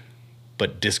without.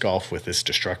 But disc golf with this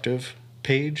destructive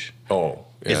Paige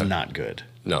is not good.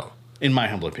 No. In my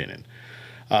humble opinion.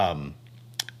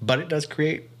 But it does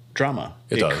create drama.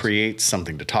 It does. Creates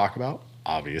something to talk about,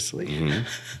 obviously. Mm-hmm.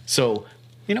 So,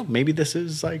 maybe this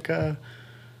is like the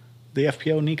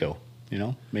FPO Nico.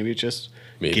 Maybe it's just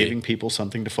giving people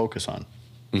something to focus on.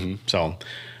 Mm-hmm. So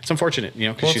it's unfortunate,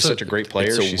 because she's such a great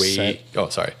player. Oh,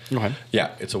 sorry. Go ahead.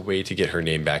 Yeah, it's a way to get her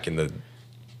name back in the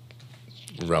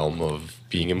realm of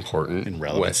being important. In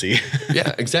relevancy.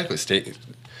 Yeah, exactly.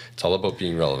 It's all about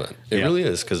being relevant. It really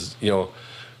is, because,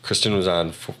 Kristen was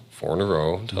on four in a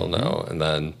row until now, and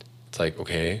then it's like,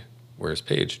 okay, where's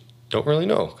Paige? Don't really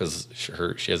know, because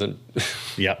she hasn't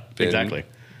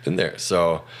been there.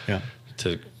 So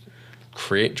to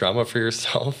create drama for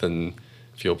yourself and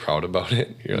feel proud about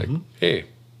it, you're like, hey,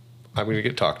 I'm going to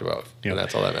get talked about, and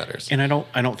that's all that matters. And I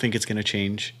don't think it's going to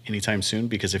change anytime soon,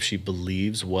 because if she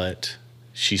believes what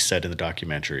she said in the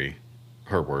documentary,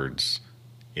 her words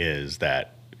is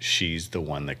that she's the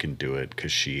one that can do it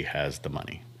because she has the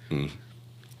money.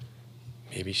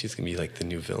 Maybe she's going to be like the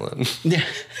new villain. Yeah.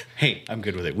 Hey, I'm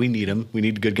good with it. We need them. We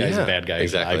need good guys and bad guys.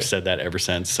 Exactly. I've said that ever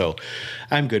since. So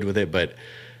I'm good with it. But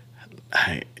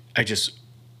I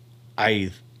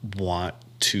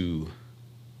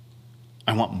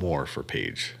want more for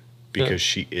Paige, because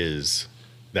she is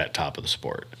that top of the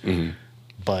sport. Mm-hmm.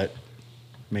 But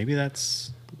maybe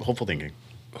that's hopeful thinking.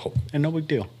 And no big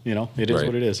deal. It is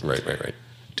what it is. Right.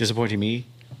 Disappointing me?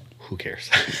 Who cares?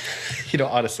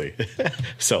 Honestly.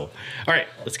 So, all right,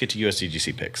 let's get to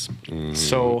USDGC picks. Mm-hmm.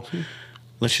 So,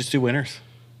 let's just do winners.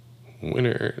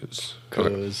 Winners.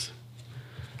 Because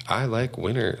I like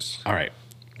winners. All right.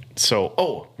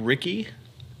 So, Ricky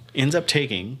ends up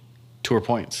taking tour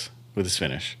points with his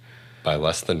finish. By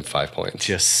less than 5 points.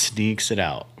 Just sneaks it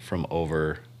out from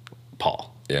over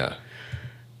Paul. Yeah.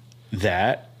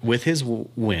 That, with his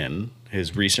win,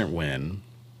 his recent win,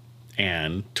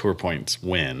 and tour points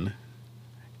win,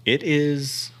 it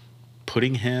is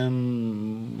putting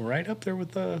him right up there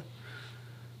with the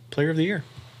player of the year.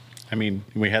 I mean,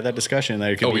 we had that discussion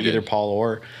that it could be either Paul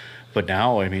or, but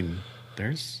now,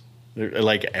 there's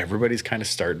everybody's kind of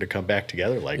starting to come back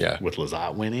together, with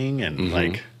Lizotte winning, and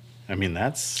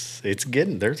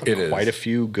there's quite a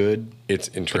few good It's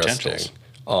interesting.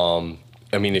 potentials.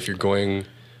 If you're going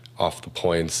off the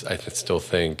points, I still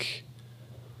think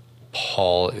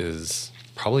Paul is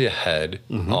probably ahead.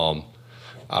 Mm-hmm.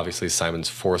 Obviously, Simon's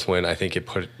fourth win, I think it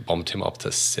bumped him up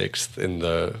to sixth in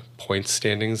the points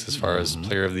standings as far as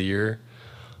player of the year.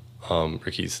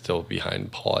 Ricky's still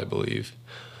behind Paul, I believe.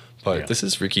 But this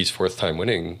is Ricky's fourth time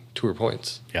winning tour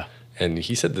points. Yeah. And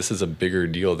he said this is a bigger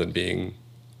deal than being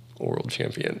a world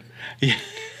champion. Yeah.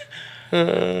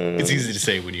 It's easy to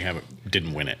say when you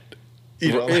didn't win it.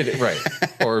 Right.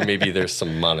 Or maybe there's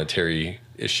some monetary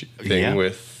thing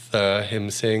with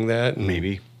him saying that.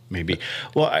 Maybe.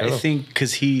 Well, I think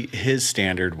because his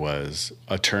standard was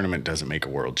a tournament doesn't make a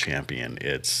world champion.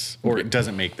 It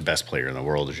doesn't make the best player in the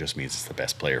world. It just means it's the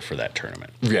best player for that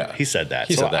tournament. Yeah. He said that.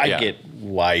 I get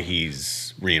why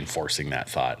he's reinforcing that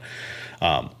thought.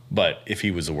 But if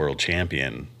he was a world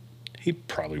champion, he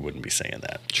probably wouldn't be saying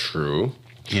that. True.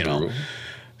 You know?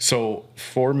 So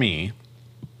for me,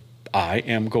 I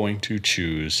am going to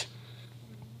choose.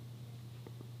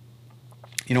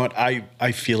 You know what?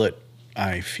 I feel it.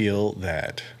 I feel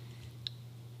that.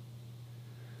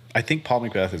 I think Paul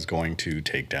McBeth is going to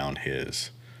take down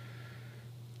his.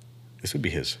 This would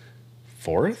be his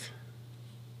 4th?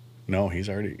 No, he's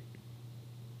already.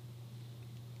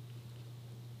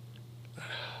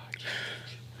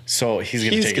 So he's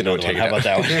going to take another one. How about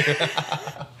that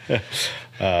one?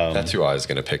 That's who I was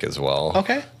going to pick as well.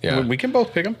 Okay. Yeah. We can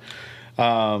both pick him.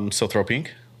 So throw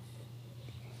pink.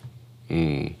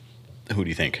 Who do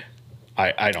you think?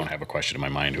 I don't have a question in my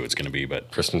mind who it's going to be, but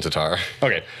Kristen Tatar.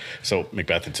 okay. So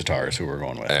Macbeth and Tatar is who we're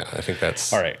going with. Yeah, I think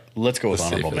that's all right. Let's go with the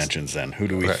honorable safest. mentions then. Who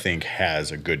do we think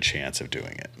has a good chance of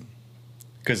doing it?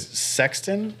 Because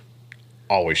Sexton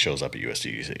always shows up at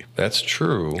USDGC. That's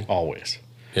true. Always.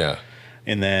 Yeah.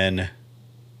 And then,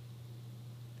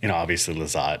 obviously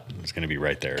Lizotte is going to be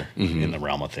right there in the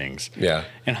realm of things. Yeah.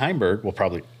 And Heimberg will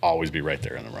probably always be right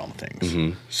there in the realm of things.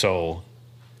 Mm-hmm. So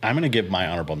I'm going to give my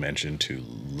honorable mention to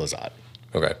Lizotte.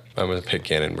 Okay. I'm going to pick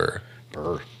Gannon Burr.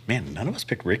 Burr. Man, none of us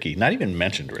picked Ricky. Not even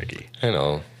mentioned Ricky. I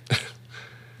know.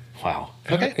 Wow.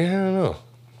 Okay. Yeah, I don't know.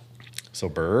 So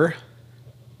Burr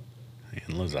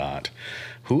and Lizotte.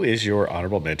 Who is your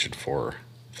honorable mention for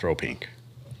Throw Pink?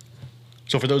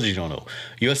 So for those of you who don't know,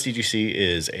 USDGC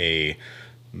is a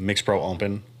mixed pro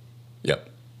open. Yep.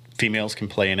 Females can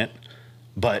play in it,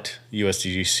 but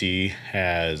USDGC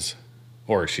has,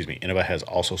 INNOVA has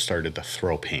also started the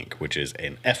Throw Pink, which is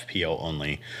an FPO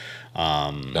only.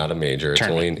 Not a major. It's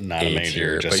only an not a A major,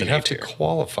 tier, just but an you have A tier. to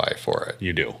qualify for it.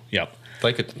 You do. Yep.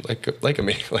 It's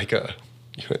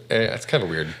kind of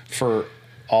weird. For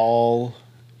all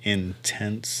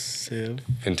intents and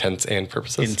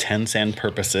purposes,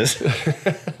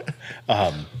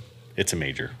 it's a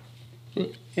major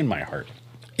in my heart.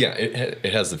 Yeah,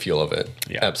 it has the feel of it.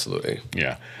 Yeah. Absolutely.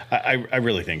 Yeah, I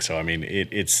really think so. I mean,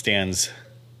 it stands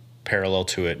parallel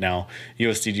to it. Now,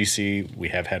 USDGC, we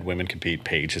have had women compete.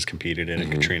 Paige has competed in it.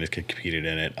 Katrina's competed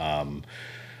in it.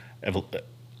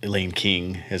 Elaine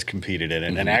King has competed in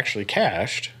it and actually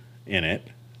cashed in it.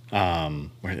 That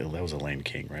was Elaine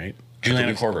King, right?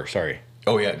 Juliana Korver, sorry.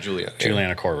 Oh, yeah,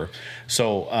 Juliana Korver.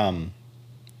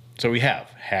 So we have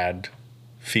had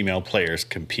female players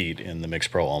compete in the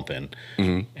Mixed Pro Open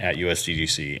at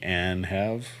USDGC and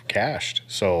have cashed.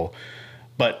 So,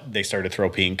 but they started Throw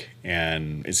Pink,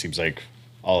 and it seems like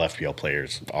all FPL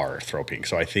players are Throw Pink.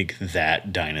 So I think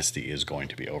that dynasty is going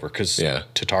to be over because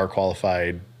Tatar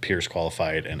qualified, Pierce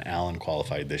qualified, and Allen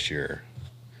qualified this year,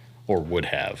 or would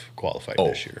have qualified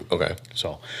this year. Okay.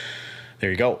 So there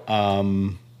you go.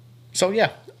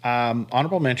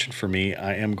 Honorable mention for me,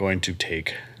 I am going to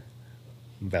take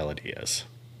Vela Diaz.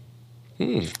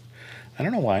 I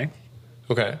don't know why.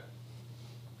 Okay.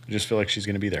 I just feel like she's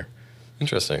going to be there.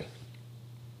 Interesting.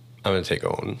 I'm going to take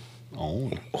Owen. Oh,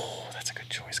 that's a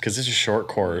good choice because it's a short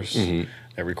course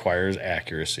that requires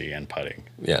accuracy and putting.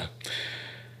 Yeah.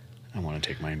 I want to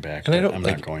take mine back, and but I'm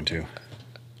not going to.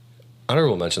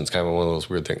 Honorable mention is kind of one of those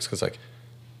weird things because,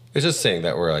 it's just saying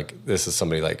that we're this is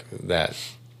somebody that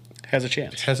has a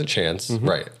chance.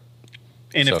 Right?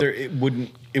 And if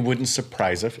it wouldn't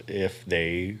surprise us if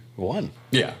they won.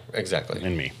 Yeah, exactly.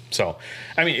 And me. So,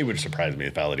 I mean, it would surprise me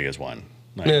if Vela Diaz won.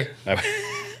 Okay.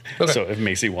 So if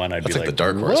Macy won, I'd be like the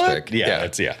dark horse pick. Yeah.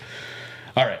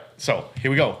 All right. So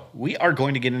here we go. We are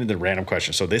going to get into the random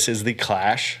question. So this is the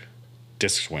Clash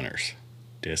disc winners.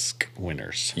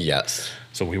 Yes.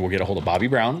 So we will get a hold of Bobby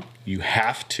Brown. You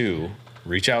have to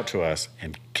reach out to us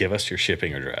and give us your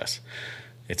shipping address.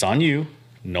 It's on you,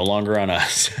 no longer on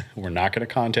us. We're not going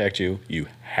to contact you. You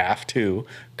have to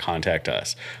contact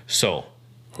us. So,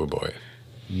 oh boy,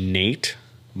 Nate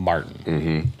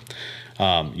Martin.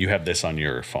 You have this on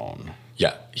your phone.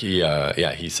 Yeah,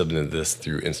 he submitted this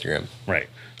through Instagram. Right.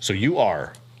 So you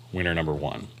are winner number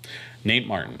 1. Nate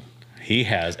Martin. He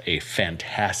has a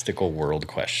fantastical world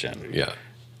question. Yeah.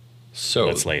 So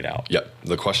let's lay it out. Yep.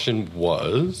 The question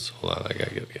was, hold on, I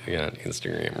gotta get on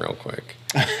Instagram real quick.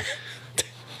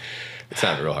 It's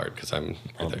not real hard because I'm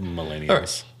right there.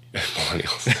 Millennials. Right.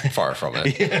 Millennials. Far from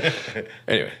it.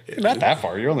 Anyway. Not that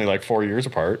far. You're only 4 years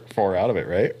apart, 4 out of it,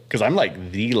 right? Because I'm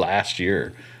the last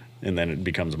year, and then it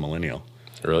becomes a millennial.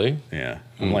 Really? Yeah.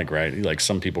 I'm right.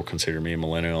 Some people consider me a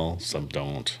millennial, some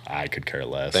don't. I could care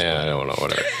less. Yeah, I don't know,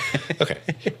 whatever. Okay.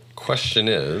 Question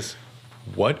is,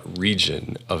 what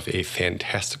region of a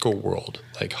fantastical world,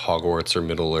 like Hogwarts or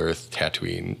Middle-earth,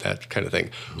 Tatooine, that kind of thing,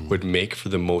 would make for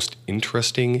the most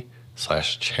interesting /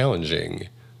 challenging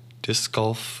disc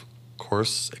golf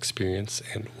course experience,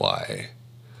 and why?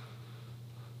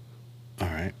 All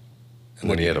right. And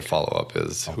then he had a follow up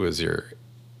is who is your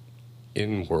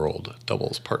in world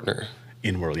doubles partner?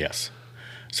 In world, yes.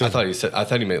 So I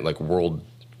thought he meant like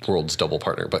world's double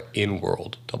partner, but in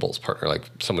world doubles partner, like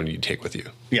someone you take with you.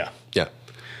 yeah. Yeah.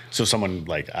 So someone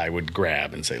like I would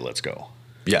grab and say, let's go.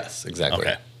 Yes, exactly.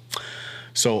 Okay.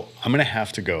 So I'm going to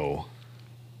have to go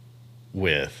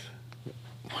with,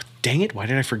 dang it, why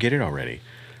did I forget it already?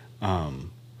 Luke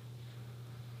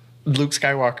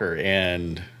Skywalker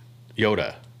and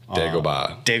Yoda.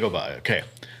 Dagobah. Dagobah. Okay.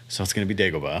 So it's going to be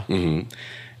Dagobah. Mm-hmm.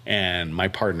 And my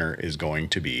partner is going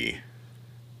to be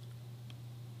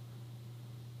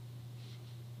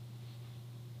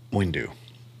Windu.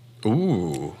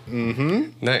 Ooh.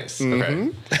 Mm-hmm. Nice. Mm-hmm.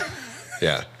 Okay.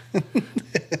 Yeah.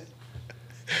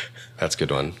 That's a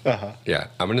good one. Uh-huh. Yeah.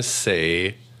 I'm going to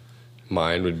say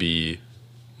mine would be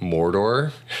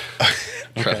Mordor.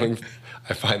 Traveling.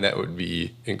 I find that would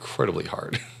be incredibly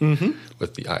hard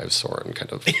with the Eye of Sauron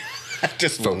kind of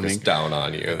Just focused looming. down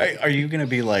on you. Are you going to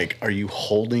be like, are you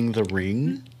holding the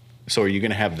ring? So are you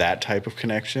going to have that type of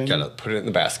connection? Gotta put it in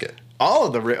the basket. Oh,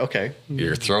 the ring. Okay.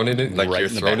 You're throwing it in, like Right you're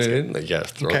in the throwing it basket. in, like yeah,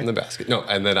 throw it Okay. in the basket. No,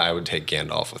 and then I would take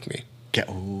Gandalf with me.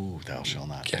 Ooh, thou shall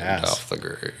not Gandalf pass. the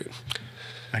Great.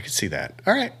 I could see that.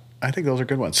 All right. I think those are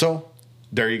good ones. So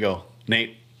there you go.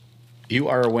 Nate, you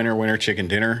are a winner chicken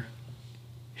dinner.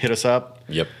 Hit us up.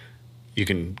 Yep. You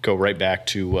can go right back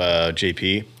to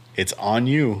JP. It's on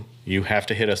you. You have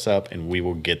to hit us up, and we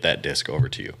will get that disc over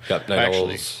to you. Yep, Night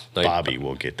Actually, Owls, Bobby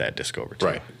will get that disc over to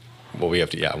Right. you. Well, we have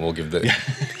to. Yeah, we'll give the.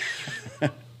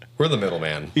 We're the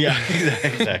middleman. Yeah,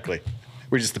 exactly.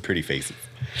 We're just the pretty faces.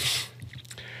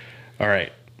 All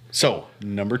right. So,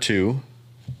 number 2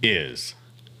 is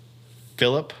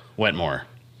Philip Wetmore.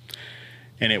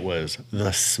 And it was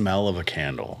the smell of a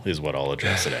candle, is what I'll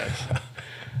address it as.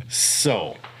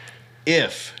 So,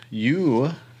 if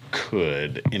you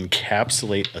could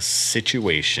encapsulate a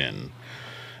situation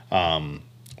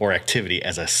or activity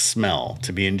as a smell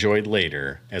to be enjoyed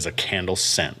later as a candle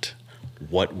scent,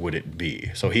 what would it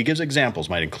be? So he gives examples,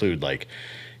 might include like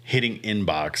hitting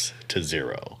inbox to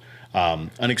 0,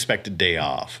 unexpected day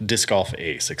off, disc golf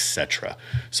ace, etc.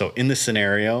 So in this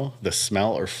scenario, the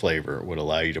smell or flavor would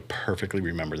allow you to perfectly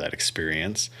remember that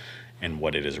experience and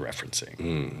what it is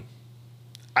referencing.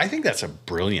 I think that's a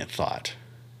brilliant thought.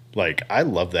 Like, I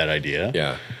love that idea.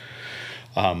 Yeah.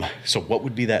 So what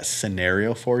would be that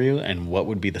scenario for you, and what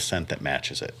would be the scent that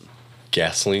matches it?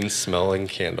 Gasoline smelling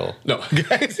candle. No.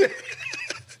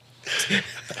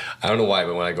 I don't know why,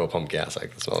 but when I go pump gas, I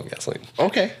like the smell of gasoline.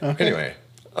 Okay. Anyway,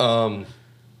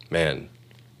 man,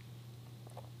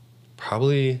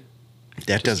 probably.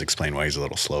 That does explain why he's a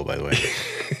little slow, by the way.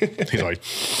 He's like,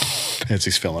 as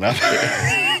he's filling up.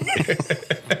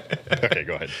 Okay,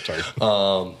 go ahead. Sorry.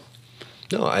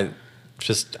 No,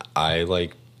 I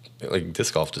like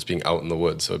disc golf just being out in the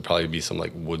woods. So it'd probably be some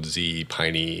like woodsy,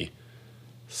 piney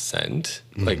scent.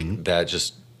 Like that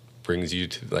just brings you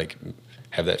to like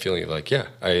have that feeling of like, yeah,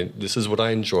 this is what I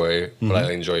enjoy. What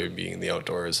I enjoy being in the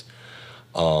outdoors.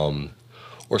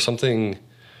 Or something.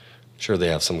 Sure, they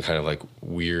have some kind of like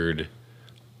weird,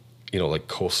 like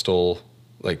coastal,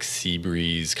 like sea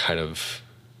breeze kind of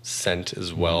scent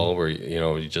as well, where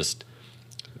you just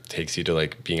takes you to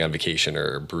like being on vacation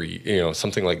or breeze,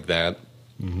 something like that.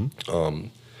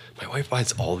 My wife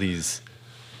buys all these,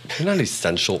 they're not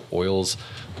essential oils,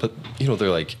 but they're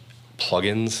like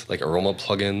plugins, like aroma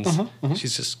plugins.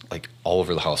 She's just like all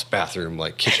over the house, bathroom,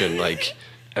 like kitchen, like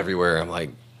everywhere. I'm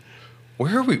like,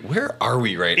 where are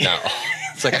we right now?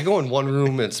 It's like I go in one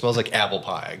room and it smells like apple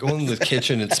pie. I go in the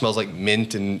kitchen and it smells like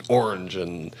mint and orange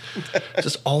and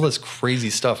just all this crazy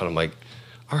stuff. And I'm like,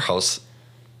 our house,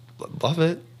 love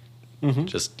it.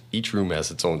 Just each room has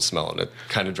its own smell, and it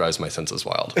kind of drives my senses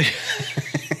wild.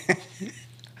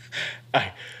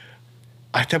 I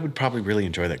would probably really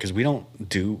enjoy that because we don't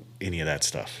do any of that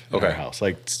stuff in our house.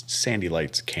 Like Sandy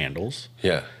lights candles.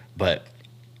 Yeah. But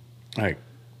like,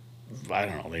 I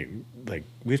don't know.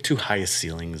 We have too high a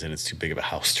ceilings and it's too big of a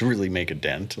house to really make a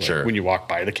dent. Like, Sure. when you walk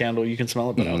by the candle, you can smell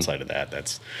it, but outside of that,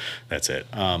 that's it.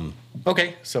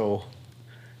 Okay, so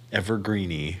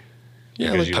evergreeny.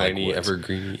 Yeah, because like you piney, woods.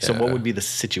 evergreen. So yeah. what would be the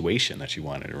situation that you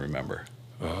wanted to remember?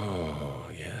 Oh,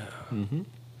 yeah.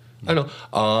 I know.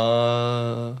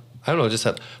 I don't know. Just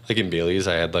had, like in Bailey's,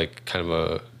 I had like kind of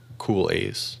a cool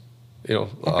ace,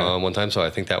 one time. So I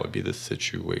think that would be the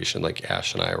situation. Like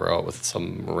Ash and I were out with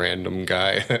some random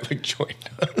guy that like joined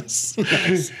us.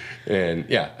 Nice. And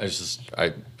yeah,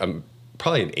 I'm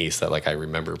probably an ace that like I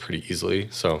remember pretty easily.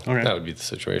 So Okay. that would be the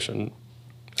situation.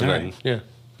 All And then, right. yeah.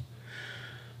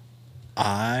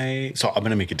 So I'm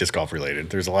gonna make it disc golf related.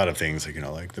 There's a lot of things like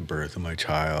like the birth of my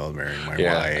child, marrying my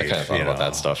Yeah, wife. I kind of thought about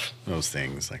that stuff. Those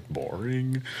things like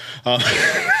boring. Yeah,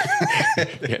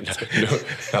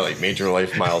 not like major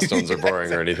life milestones are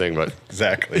boring or anything, but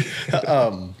Exactly.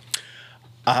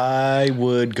 I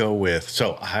would go with.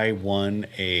 So I won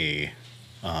a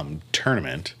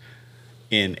tournament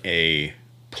in a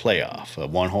playoff, a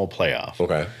one-hole playoff.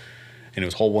 okay. And it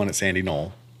was hole one at Sandy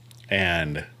Knoll.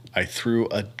 And I threw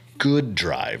a good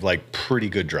drive, like pretty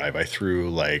good drive. I threw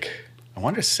like, I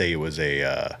wanted to say it was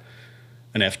an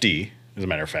FD, as a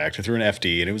matter of fact. I threw an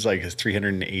FD and it was like a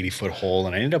 380-foot hole.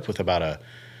 And I ended up with about a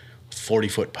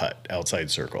 40-foot putt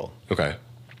outside circle. Okay.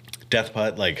 Death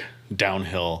putt, like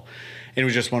downhill. And it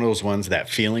was just one of those ones, that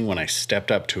feeling when I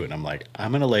stepped up to it, and I'm like,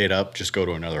 I'm going to lay it up, just go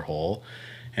to another hole.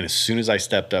 And as soon as I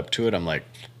stepped up to it, I'm like,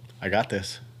 I got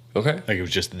this. Okay. Like it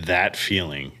was just that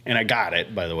feeling. And I got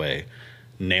it, by the way.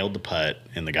 Nailed the putt,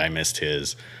 and the guy missed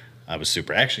his. I was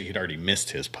super. Actually, he'd already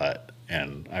missed his putt,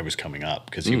 and I was coming up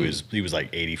because he was like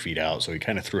 80 feet out. So he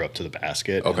kind of threw up to the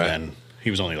basket. Okay. And then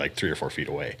he was only like 3 or 4 feet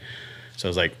away. So I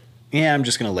was like, yeah, I'm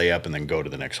just going to lay up and then go to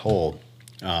the next hole.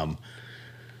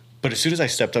 But as soon as I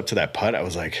stepped up to that putt, I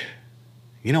was like,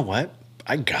 you know what?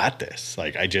 I got this.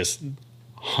 Like, I just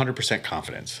 100%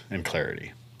 confidence and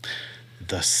clarity.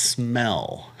 The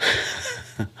smell.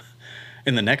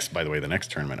 In the next, by the way, the next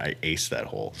tournament, I aced that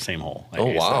hole. Same hole. I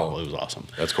aced that hole. It was awesome.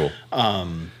 That's cool.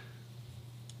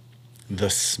 The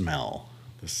smell.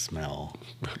 The smell.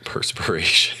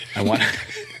 Perspiration. I want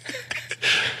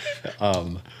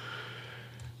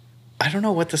I don't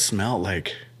know what the smell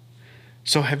like.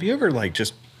 So have you ever like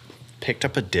just picked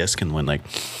up a disc and went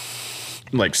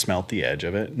like smelt the edge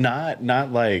of it? Not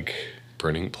like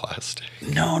Burning plastic.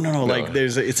 no. Like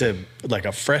it's a like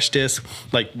a fresh disc.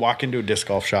 Like walk into a disc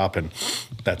golf shop and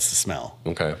that's the smell.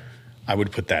 Okay. I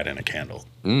would put that in a candle.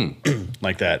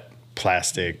 Like that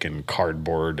plastic and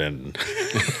cardboard and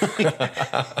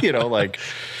like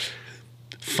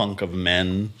funk of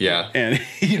men. Yeah. And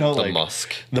The like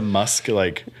musk. The musk,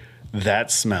 like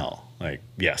that smell. Like,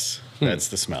 yes, that's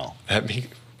the smell.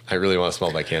 I really want to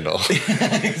smell that candle.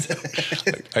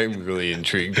 Like, I'm really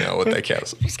intrigued now with that candle.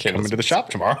 Come into the shop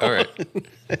tomorrow. All right.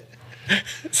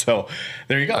 So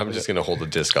there you go. I'm just going to hold the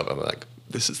disc up. I'm like,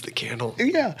 this is the candle.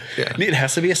 Yeah. Yeah. It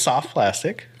has to be a soft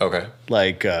plastic. Okay.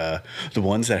 Like the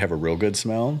ones that have a real good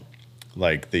smell,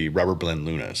 like the Rubber Blend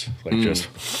Lunas. Like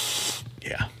just,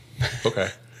 yeah. Okay.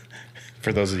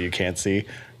 For those of you who can't see,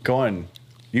 go on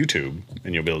YouTube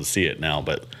and you'll be able to see it now.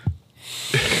 But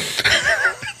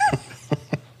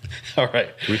all right.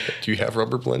 Do you have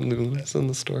Rubber Blend Lunas in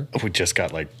the store? We just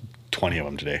got like 20 of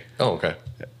them today. Oh, okay.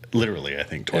 Literally, I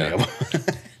think 20 Yeah. of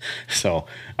them. So,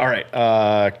 all right.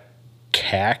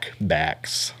 CAC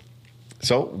backs.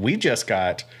 So we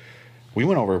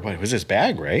went over, what was his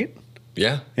bag, right?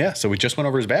 Yeah. Yeah. So we just went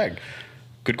over his bag.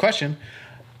 Good question.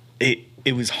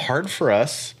 It was hard for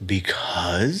us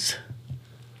because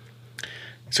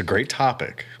it's a great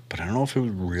topic, but I don't know if it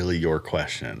was really your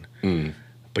question.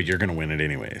 But you're going to win it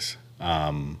anyways.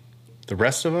 The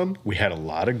rest of them, we had a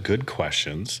lot of good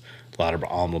questions, a lot of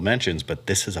honorable mentions, but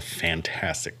this is a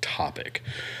fantastic topic.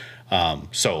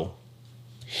 So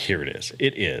here it is.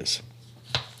 It is,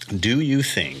 do you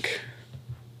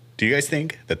guys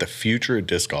think that the future of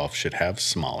disc golf should have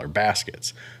smaller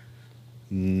baskets?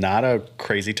 Not a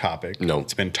crazy topic. No.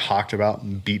 It's been talked about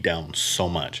and beat down so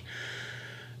much.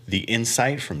 The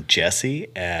insight from Jesse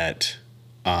at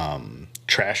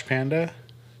Trash Panda,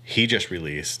 he just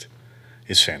released,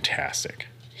 is fantastic.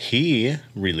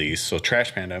 So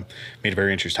Trash Panda made a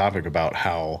very interesting topic about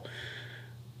how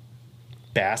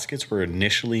baskets were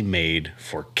initially made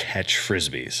for catch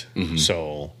frisbees.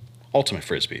 So ultimate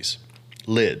frisbees,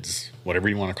 lids, whatever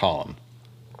you want to call them.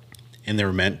 And they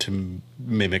were meant to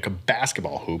mimic a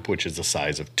basketball hoop, which is the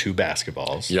size of 2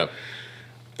 basketballs. Yep.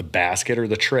 The basket or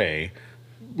the tray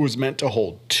was meant to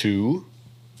hold 2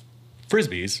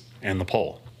 frisbees and the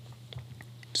pole.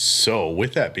 So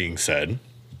with that being said,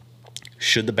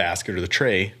 should the basket or the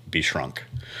tray be shrunk?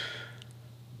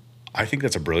 I think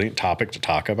that's a brilliant topic to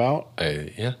talk about.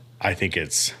 Yeah. I think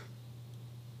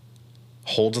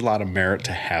holds a lot of merit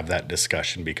to have that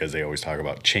discussion because they always talk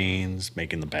about chains,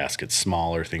 making the basket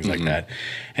smaller, things like that.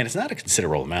 And it's not a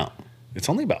considerable amount. It's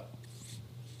only about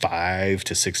 5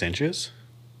 to 6 inches.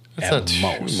 That's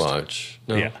not too much.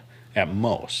 No. Yeah, at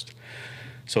most.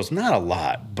 So it's not a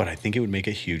lot, but I think it would make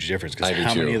a huge difference. Because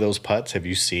how many of those putts have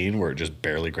you seen where it just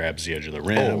barely grabs the edge of the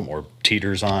rim or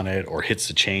teeters on it or hits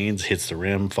the chains, hits the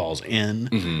rim, falls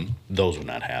in? Those would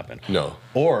not happen. No.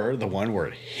 Or the one where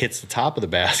it hits the top of the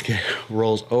basket,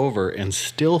 rolls over, and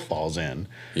still falls in.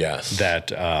 Yes.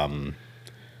 That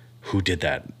who did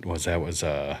that? Was one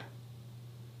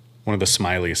of the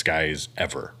smiliest guys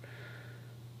ever.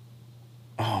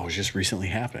 Oh, it just recently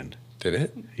happened. Did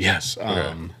it? Yes.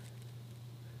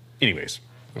 Anyways,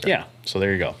 yeah. So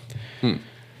there you go.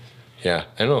 Yeah,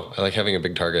 I know. I like having a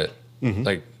big target.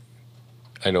 Like,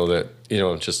 I know that,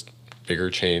 just bigger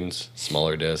chains,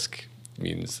 smaller disc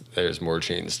means there's more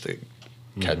chains to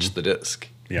catch the disc.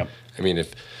 Yep. I mean,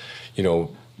 if,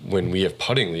 when we have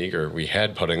putting league, or we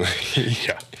had putting league,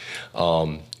 Yeah.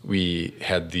 we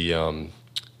had the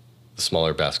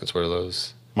smaller baskets. What are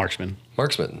those? Marksman.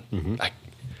 Marksman.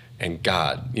 And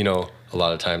God, a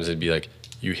lot of times it'd be like,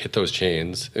 you hit those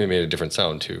chains, and it made a different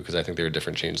sound too, because I think they were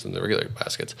different chains than the regular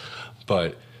baskets.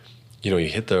 But, you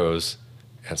hit those,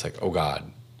 and it's like, oh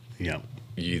God. Yep.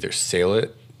 You either sail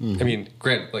it. I mean,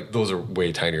 granted, like those are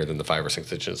way tinier than the 5 or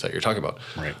 6 inches that you're talking about.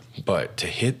 Right. But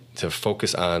to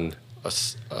focus on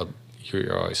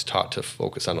you're always taught to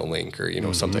focus on a link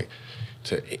or, something,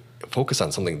 to focus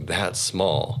on something that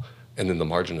small, and then the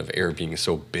margin of error being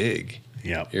so big.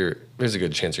 Yeah. There's a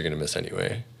good chance you're going to miss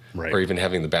anyway. Right. Or even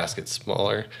having the basket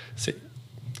smaller.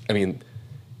 I mean,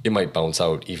 it might bounce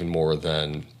out even more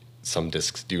than some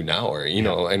discs do now, or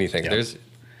anything. Yeah.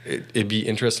 It'd be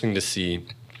interesting to see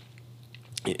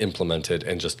it implemented,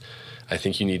 and just I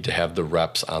think you need to have the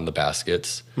reps on the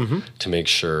baskets to make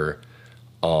sure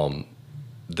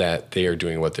that they are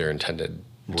doing what they're intended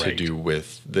to Right. do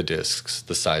with the discs,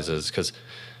 the sizes, because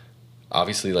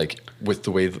obviously, like with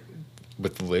the way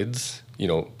with the lids,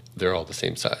 they're all the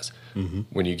same size.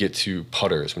 When you get to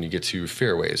putters, when you get to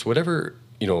fairways, whatever,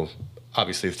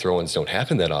 obviously throw-ins don't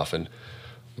happen that often,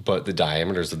 but the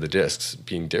diameters of the discs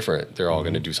being different, they're all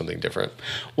going to do something different.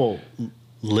 Well,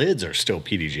 lids are still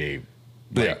PDGA.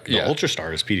 Like, Yeah. The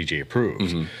Ultrastar is PDGA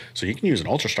approved. So you can use an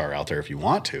Ultrastar out there if you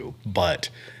want to, but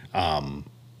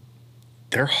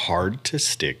they're hard to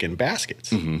stick in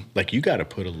baskets. Like, you got to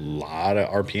put a lot of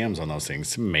RPMs on those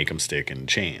things to make them stick in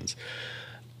chains.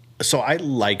 So I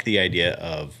like the idea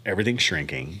of everything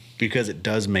shrinking, because it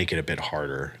does make it a bit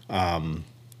harder.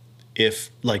 If,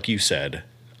 like you said,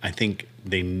 I think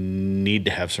they need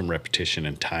to have some repetition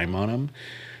and time on them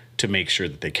to make sure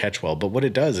that they catch well. But what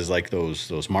it does is, like those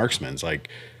marksmans, like,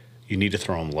 you need to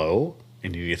throw them low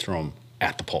and you need to throw them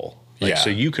at the pole. Like,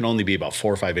 so you can only be about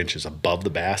 4 or 5 inches above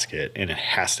the basket, and it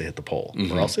has to hit the pole,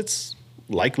 or else its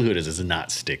likelihood is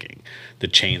not sticking. The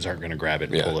chains aren't going to grab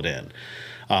it and pull it in.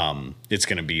 It's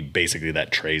going to be basically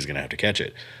that tray is going to have to catch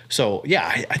it. So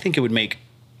yeah, I think it would make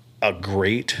a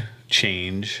great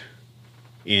change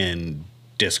in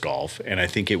disc golf, and I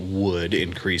think it would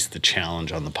increase the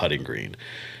challenge on the putting green,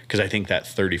 because I think that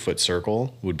 30-foot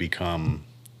circle would become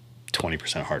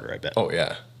 20% harder, I bet. Oh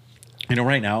yeah.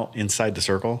 Right now inside the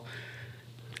circle,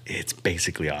 it's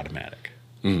basically automatic.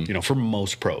 For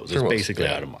most pros, it's basically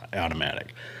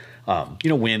automatic.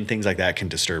 Wind, things like that can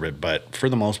disturb it, but for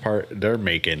the most part, they're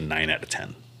making 9 out of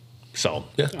 10. So,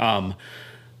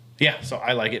 so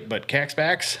I like it. But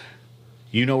Caxbacks,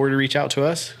 you know where to reach out to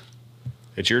us.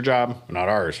 It's your job, not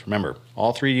ours. Remember,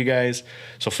 all three of you guys.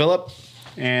 So Philip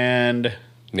and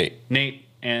Nate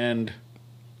and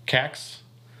Cax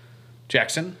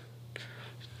Jackson,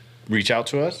 reach out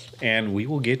to us, and we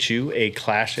will get you a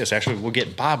Clash disc. Actually, we'll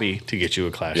get Bobby to get you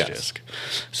a Clash disc.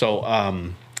 So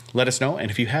let us know.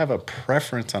 And if you have a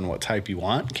preference on what type you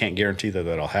want, can't guarantee that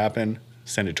that'll happen,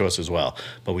 send it to us as well.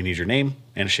 But we need your name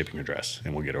and a shipping address,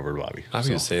 and we'll get over to Bobby. I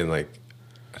was saying, I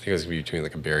think it was going to be between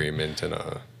like a berry mint and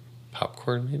a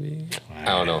popcorn, maybe. I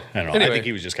don't know. Anyway. I think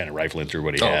he was just kind of rifling through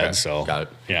what he had. Okay. So got it.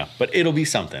 Yeah, but it'll be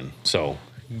something. So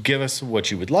give us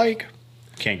what you would like.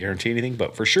 Can't guarantee anything,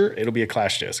 but for sure it'll be a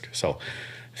Clash disc. So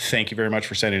thank you very much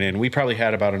for sending in. We probably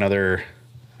had about another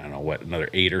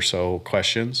 8 or so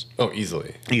questions. Oh,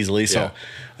 easily. So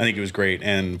I think it was great.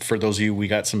 And for those of you, we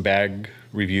got some bag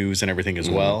reviews and everything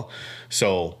as well.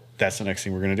 So that's the next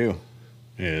thing we're going to do,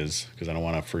 is because I don't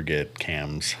want to forget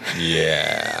cams.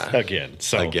 Yeah. Again.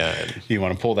 You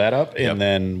want to pull that up, and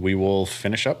then we will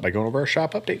finish up by going over our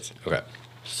shop updates. Okay.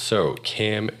 So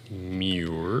Cam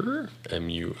Muir,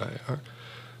 M-U-I-R.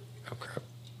 Oh, crap.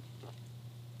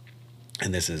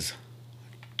 And this is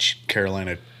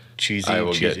Carolina cheesy. I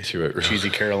will get to it. Cheesy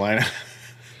Carolina.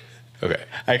 Okay.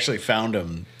 I actually found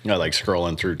him,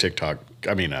 scrolling through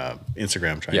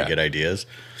Instagram trying to get ideas.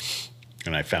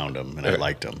 And I found him, and I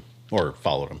liked him, or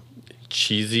followed him.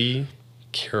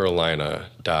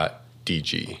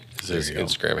 CheesyCarolina.dg is his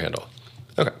Instagram handle.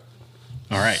 Okay.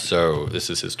 All right. So this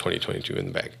is his 2022 in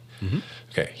the bag.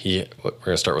 Okay. We're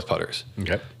going to start with putters.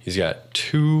 Okay. He's got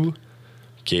 2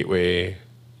 Gateway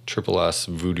Triple S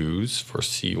Voodoos for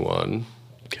C1.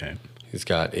 Okay. He's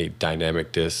got a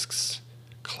Dynamic Discs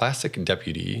Classic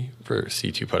Deputy for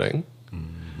C2 putting.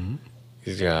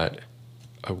 He's got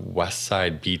a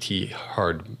Westside BT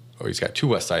Hard, he's got two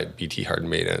Westside BT Hard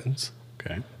Maidens.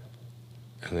 Okay.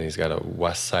 And then he's got a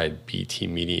Westside BT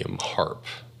Medium Harp.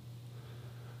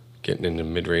 Getting into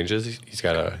mid ranges, he's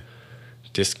got a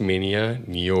Discmania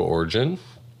Neo Origin.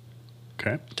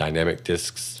 Okay. Dynamic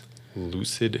Discs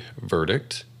Lucid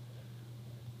Verdict.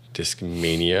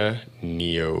 Discmania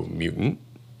Neo Mutant.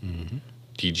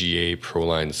 DGA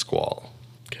Proline Squall.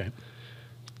 Okay.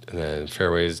 And then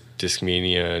Fairways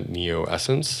Discmania Neo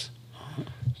Essence.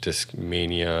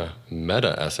 Discmania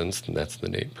Meta Essence, and that's the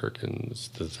Nate Perkins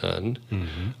design.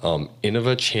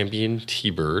 Innova Champion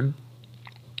T-Bird.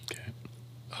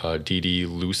 Okay. DD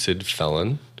Lucid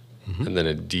Felon. And then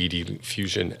a DD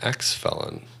Fusion X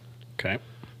Felon. Okay.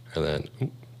 And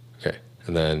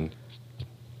then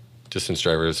distance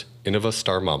drivers Innova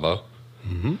Star Mamba.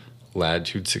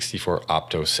 Latitude 64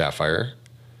 Opto Sapphire.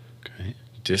 Okay.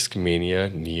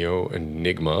 Discmania Neo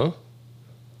Enigma.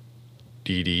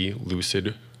 DD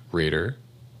Lucid Raider.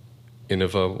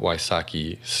 Innova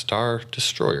Waisaki Star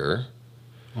Destroyer.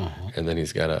 And then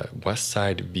he's got a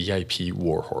Westside VIP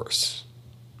Warhorse.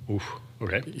 Oof.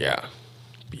 Okay. Yeah.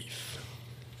 Beef.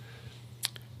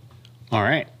 All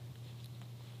right.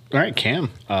 All right, Cam.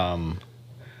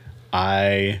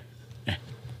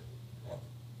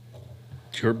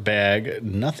 Your bag,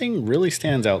 nothing really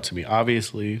stands out to me.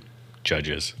 Obviously,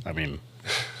 judges. I mean,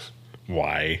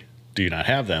 why do you not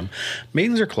have them?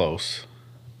 Maidens are close.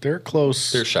 They're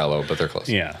close. They're shallow, but they're close.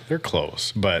 Yeah, they're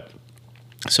close. But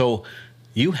so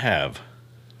you have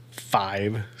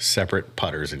 5 separate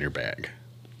putters in your bag.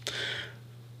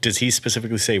 Does he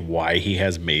specifically say why he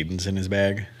has maidens in his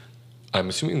bag? I'm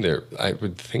assuming I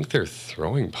would think they're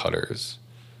throwing putters.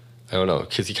 I don't know,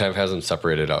 because he kind of has them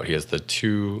separated out. He has the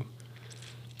two...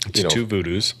 Two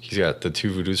Voodoos. He's got the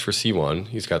 2 Voodoos for C1.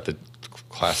 He's got the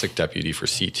Classic Deputy for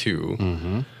C2.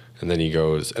 And then he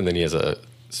has a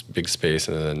big space,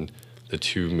 and then the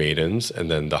 2 Maidens,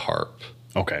 and then the Harp.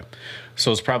 Okay.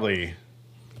 So it's probably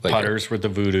Like putters with the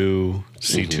Voodoo,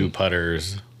 C2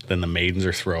 putters, then the Maidens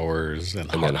are throwers,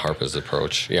 and then Harp is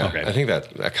approach. Yeah, Okay. I think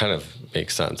that kind of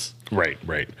makes sense. Right.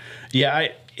 Yeah,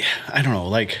 I don't know.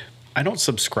 Like, I don't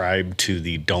subscribe to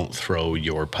the don't throw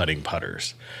your putting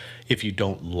putters. If you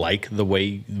don't like the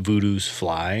way Voodoos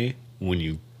fly, when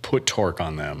you put torque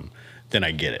on them, then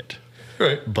I get it.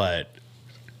 Right. But,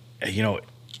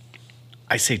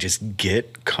 I say just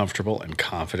get comfortable and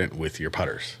confident with your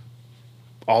putters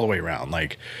all the way around.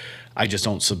 Like, I just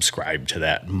don't subscribe to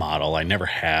that model. I never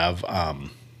have.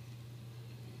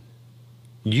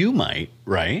 You might,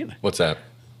 right? What's that?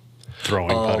 Throwing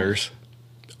putters.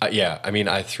 Yeah, I mean,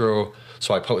 I putt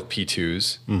with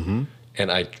P2s,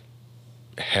 and I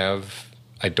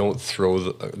don't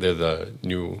throw they're the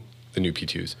new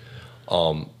P2s.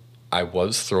 I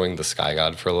was throwing the Sky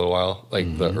God for a little while,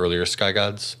 like the earlier Sky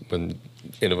Gods when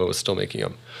Innova was still making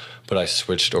them, but I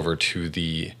switched over to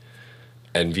the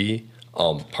Envy.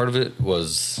 Part of it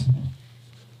was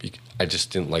I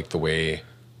just didn't like the way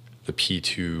the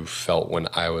P2 felt when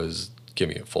I was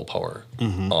giving it full power.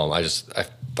 I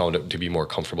found it to be more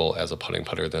comfortable as a putting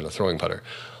putter than a throwing putter.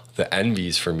 The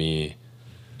Envies for me,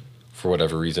 for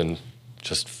whatever reason,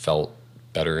 just felt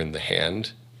better in the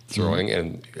hand throwing,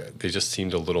 and they just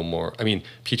seemed a little more. I mean,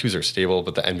 P2s are stable,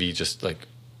 but the Envy just like,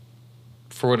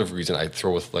 for whatever reason, I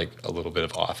throw with like a little bit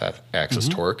of off-axis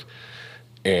torque,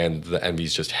 and the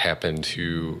Envies just happen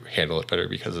to handle it better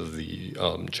because of the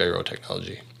gyro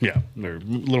technology. Yeah, they're a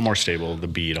little more stable, the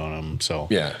bead on them. So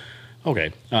Yeah.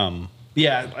 Okay.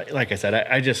 Yeah, like I said,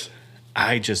 I just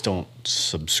don't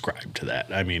subscribe to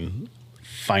that. I mean,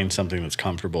 find something that's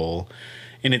comfortable,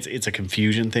 and it's a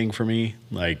confusion thing for me.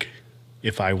 Like,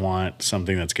 if I want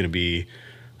something that's going to be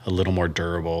a little more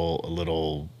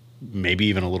durable, maybe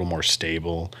even a little more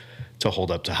stable to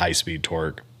hold up to high speed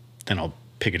torque, then I'll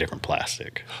pick a different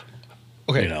plastic.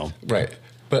 Okay. You know? Right.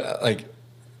 But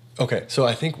okay. So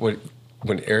I think when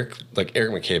Eric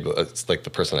McCabe, it's like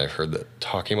the person I've heard that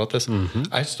talking about this,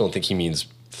 I just don't think he means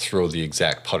throw the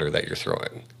exact putter that you're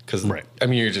throwing. Because, Right. I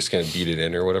mean, you're just going to beat it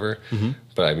in or whatever.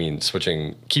 But I mean,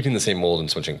 keeping the same mold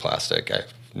and switching plastic, I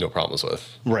have no problems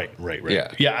with. Right. Yeah.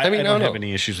 Yeah, I mean, don't no. have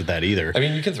any issues with that either. I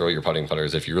mean, you can throw your putting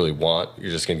putters if you really want.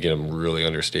 You're just going to get them really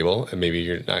understable, and maybe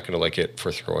you're not going to like it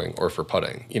for throwing or for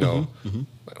putting.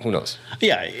 Who knows?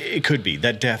 Yeah, it could be.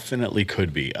 That definitely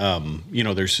could be.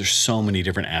 There's so many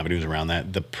different avenues around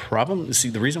that.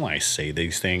 The reason why I say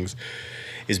these things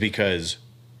is because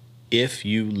if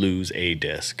you lose a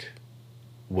disc,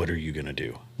 what are you going to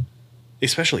do?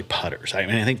 especially putters. I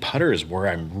mean, I think putter is where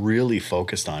I'm really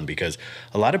focused on, because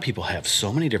a lot of people have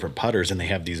so many different putters and they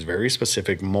have these very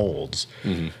specific molds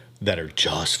that are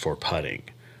just for putting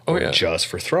or just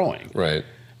for throwing. Right.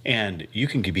 And you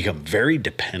can become very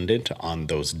dependent on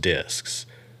those discs.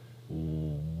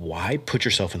 Why put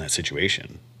yourself in that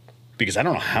situation? Because I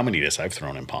don't know how many discs I've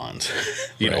thrown in ponds,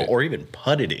 you know, or even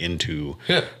putted into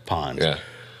ponds. Yeah.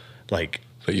 Like,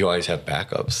 but you always have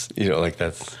backups, you know, like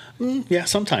that's. Yeah,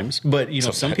 sometimes. But, you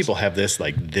know, some people have this,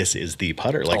 like, this is the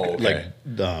putter. Like,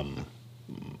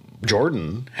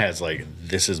 Jordan has, like,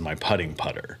 this is my putting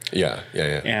putter. Yeah.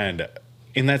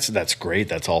 And that's great.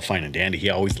 That's all fine and dandy. He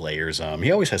always layers them.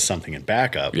 He always has something in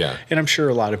backup. Yeah. And I'm sure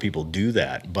a lot of people do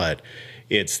that. But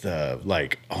it's the,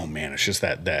 like, oh, man, it's just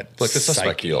that like the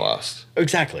suspect you lost.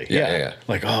 Exactly. Yeah.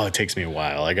 Like, oh, it takes me a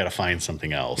while. I got to find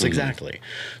something else. Exactly.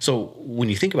 So when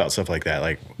you think about stuff like that,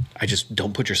 like, I just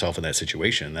don't put yourself in that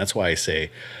situation. That's why I say,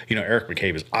 you know, Eric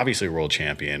McCabe is obviously a world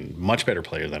champion, much better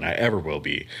player than I ever will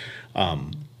be.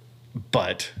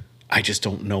 But I just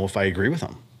don't know if I agree with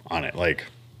him on it. Like,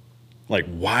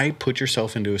 why put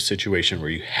yourself into a situation where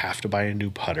you have to buy a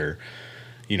new putter,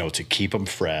 you know, to keep them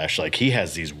fresh? Like, he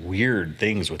has these weird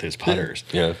things with his putters.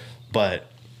 Yeah.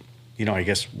 But, you know, I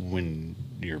guess when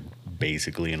you're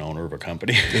basically an owner of a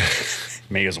company,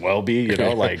 may as well be, you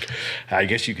know, like, I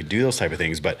guess you could do those type of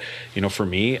things. But, you know, for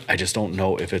me, I just don't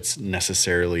know if it's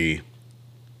necessarily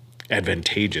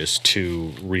advantageous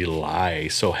to rely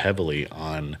so heavily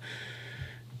on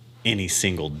any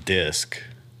single disc,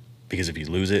 because if you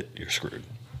lose it, you're screwed.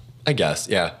 I guess,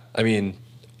 yeah. I mean,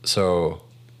 so,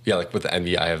 yeah, like with the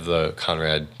Envy, I have the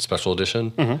Conrad Special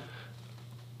Edition.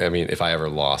 I mean, if I ever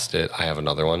lost it, I have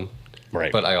another one.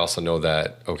 Right. But I also know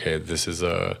that, okay, this is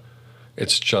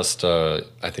it's just I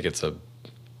think it's a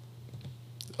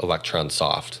Electron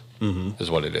Soft is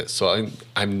what it is. So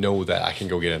I know that I can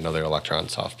go get another Electron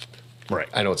Soft. Right.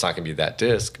 I know it's not going to be that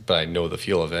disc, but I know the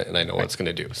feel of it and I know what it's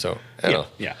going to do. So, I don't know.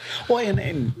 Yeah. Well,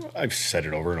 and I've said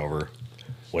it over and over.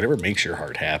 Whatever makes your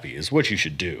heart happy is what you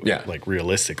should do. Yeah. Like,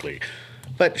 realistically.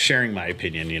 But sharing my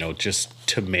opinion, you know, just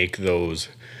to make those.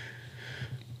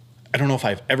 I don't know if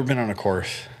I've ever been on a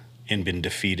course and been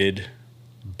defeated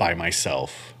by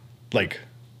myself, like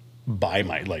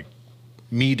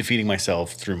me defeating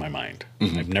myself through my mind.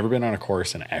 I've never been on a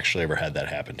course and actually ever had that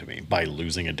happen to me by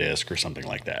losing a disc or something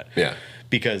like that. Yeah.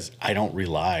 Because I don't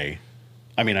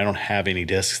have any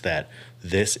discs that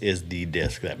this is the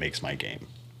disc that makes my game.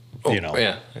 Oh, you know?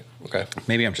 Yeah. Okay.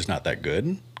 Maybe I'm just not that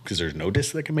good because there's no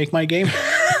disc that can make my game.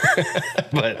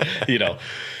 But, you know,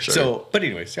 Sure. So, but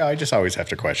anyways, yeah, I just always have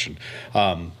to question.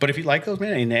 But if you like those,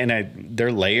 man, and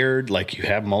they're layered, like you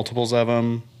have multiples of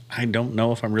them, I don't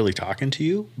know if I'm really talking to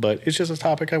you, but it's just a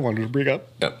topic I wanted to bring up.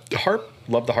 Yep. The harp,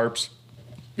 love the harps.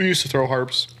 We used to throw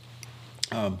harps.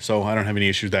 So I don't have any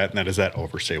issue with that. And that is that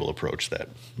overstable approach that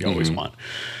you always want.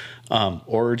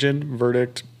 Origin,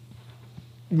 Verdict,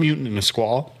 Mutant, and a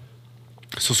Squall.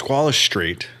 So Squall is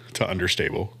straight to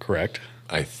understable, correct?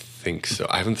 I think so.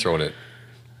 I haven't thrown it,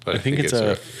 but I think it's a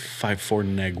right. 5.4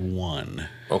 neg 1,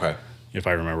 Okay. if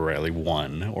I remember rightly,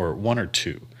 1 or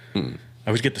 2. I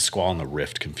always get the Squall and the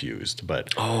Rift confused,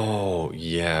 but Oh,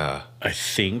 yeah. I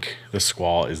think the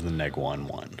Squall is the neg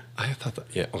 1. I thought that,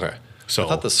 yeah, okay. So- I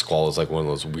thought the Squall was like one of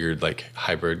those weird, like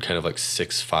hybrid kind of like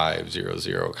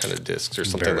 6500 kind of discs or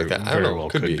something like that. I don't know. Well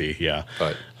could be, yeah.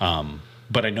 But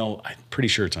I'm pretty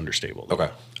sure it's understable. Though.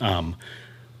 okay.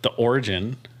 The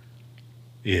Origin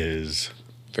is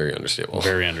Very understable.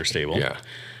 very understable. Yeah.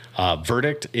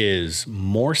 Verdict is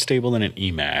more stable than an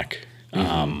EMAC.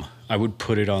 I would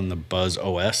put it on the Buzz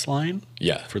OS line.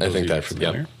 Yeah, For I those think of you that's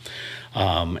familiar.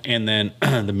 And then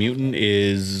the Mutant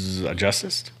is a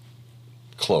Justice.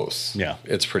 Close. Yeah.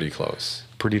 It's pretty close.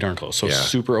 Pretty darn close. So Yeah.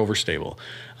 super overstable.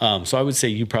 So I would say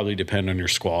you probably depend on your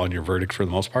Squall and your Verdict for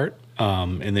the most part.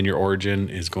 And then your Origin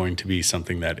is going to be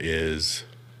something that is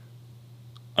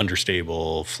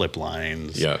understable, flip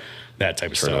lines, Yeah. that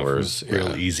type of Turnovers, stuff.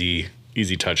 Real yeah.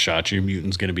 easy touch shots. Your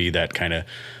Mutant's going to be that kind of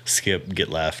skip, get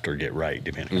left or get right,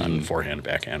 depending on forehand,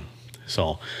 backhand.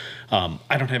 So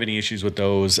I don't have any issues with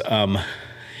those.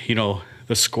 You know,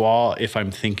 the Squall, if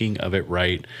I'm thinking of it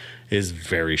right, is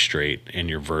very straight, and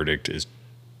your Verdict is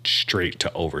straight to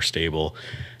overstable.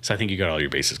 So I think you got all your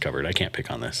bases covered. I can't pick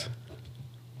on this.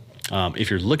 If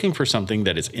you're looking for something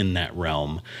that is in that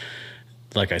realm,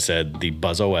 like I said, the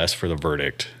Buzz OS for the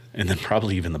Verdict, and then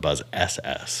probably even the Buzz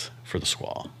SS for the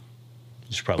Squall.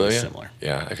 It's probably Oh, yeah. similar.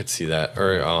 Yeah, I could see that.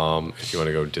 Or if you want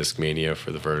to go Discmania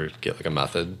for the Verdict, get like a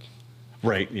Method.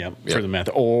 Right, yeah, Yeah. for the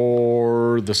method.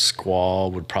 Or the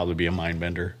Squall would probably be a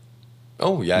Mindbender.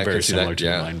 Oh, yeah, I Very could see similar that. to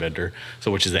Yeah. the Mindbender,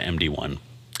 so which is the MD1.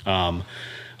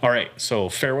 All right, so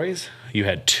fairways, you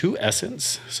had two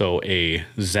Essence, so a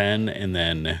Zen and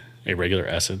then a regular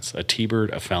Essence, a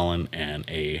T-Bird, a Felon, and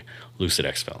a Lucid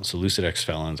X Felon. So Lucid X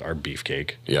Felons are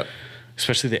beefcake. Yep.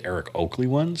 Especially the Eric Oakley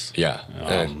ones. Yeah,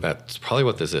 and that's probably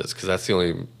what this is because that's the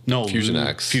only Fusion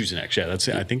X. Fusion X, yeah.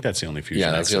 I think that's the only Fusion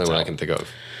X. Yeah, that's the only one I can think of.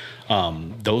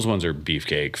 Those ones are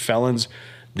beefcake. Felons,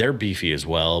 they're beefy as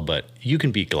well, but you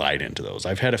can beat glide into those.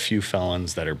 I've had a few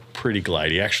Felons that are pretty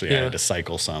glidey. Actually, I had to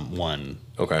cycle one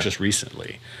just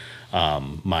recently.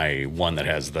 My one that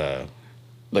has the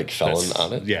Felon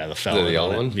on it. Yeah, the Felon. The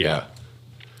yellow one. Yeah,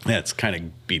 it's kind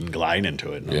of beating glide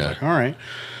into it. And I was like, all right.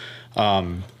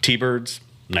 T-Birds,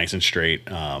 nice and straight.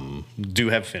 Do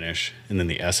have finish, and then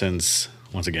the Essence,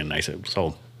 once again, nice.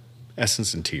 So,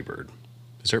 Essence and T-Bird.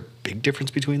 Is there a big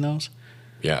difference between those?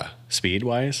 Yeah. Speed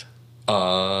wise?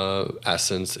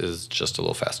 Essence is just a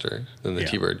little faster than the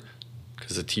T-Bird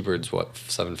because the T-Bird's what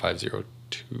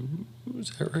 7502?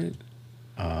 Is that right?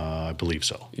 I believe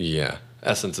so. Yeah.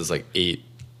 Essence is like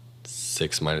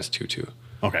 8.6 minus 2.2.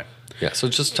 Okay. Yeah, so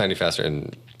it's just tiny faster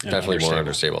and definitely more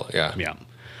understable. Yeah. Yeah.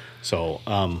 So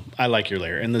I like your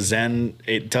layer. And the Zen,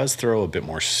 it does throw a bit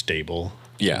more stable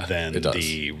than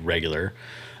the regular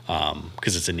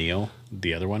because it's a Neo,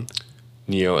 the other one.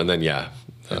 Neo, and then,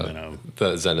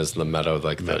 the Zen is the Meadow,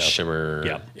 the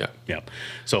shimmer. Yeah.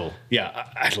 So,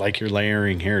 I like your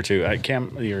layering here too.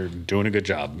 Cam, you're doing a good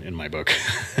job in my book.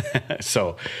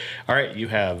 So, all right, you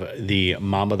have the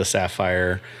Mamba, the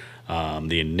Sapphire,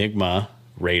 the Enigma,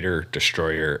 Raider,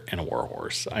 Destroyer, and a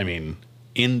Warhorse. I mean,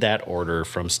 in that order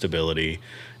from stability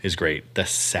is great. The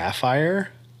Sapphire,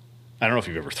 I don't know if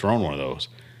you've ever thrown one of those.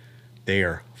 They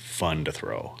are fun to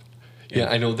throw. Yeah,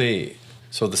 I know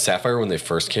so the Sapphire, when they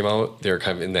first came out, they were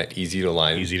kind of in that easy to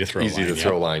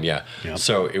throw line. Yeah. Yep.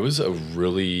 So it was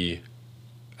I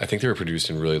think they were produced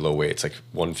in really low weights, like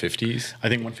 150s. I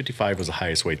think 155 was the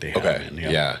highest weight they had.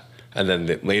 Okay. Yeah. And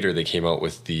then later they came out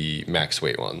with the max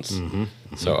weight ones. Mm-hmm.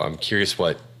 So I'm curious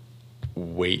what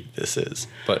weight this is,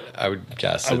 but I would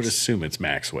guess I would assume it's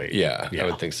max weight. Yeah, I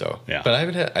would think so. Yeah. But I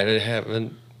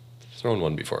haven't thrown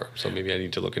one before, so maybe I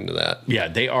need to look into that. Yeah,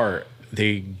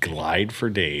 they glide for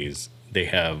days. They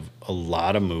have a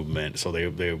lot of movement, so they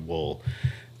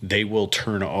will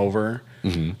turn over,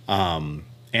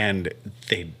 and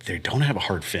they don't have a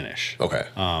hard finish. Okay.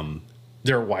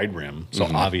 They're a wide rim, so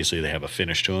obviously they have a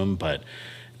finish to them, but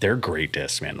they're great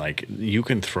discs, man. Like you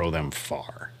can throw them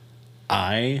far.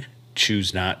 I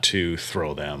choose not to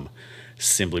throw them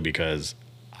simply because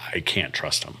I can't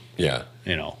trust them. Yeah.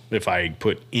 If I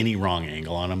put any wrong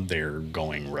angle on them, they're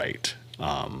going right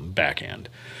backhand.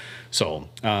 So,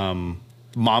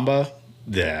 Mamba,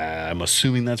 I'm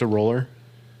assuming that's a roller.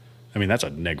 I mean, that's a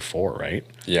neg 4, right?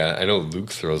 Yeah, I know Luke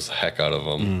throws the heck out of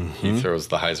them. He throws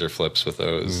the hyzer flips with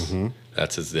those.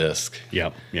 That's his disc.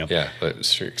 Yep. Yeah, but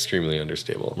it's extremely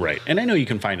understable. Right. And I know you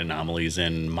can find anomalies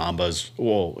in Mambas,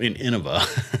 in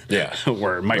Innova. Yeah.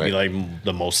 Where it might be like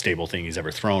the most stable thing he's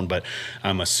ever thrown, but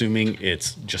I'm assuming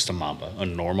it's just a Mamba, a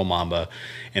normal Mamba,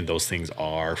 and those things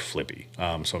are flippy.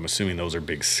 So I'm assuming those are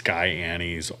big Sky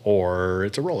Annies or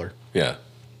it's a roller. Yeah.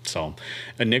 So,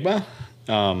 Enigma.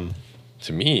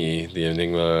 To me, the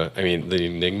Enigma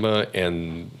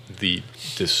and the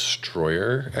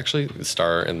Destroyer, actually, the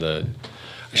Star and the,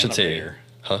 Raider.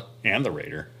 Huh? And the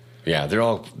Raider. Yeah, they're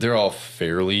all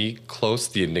fairly close.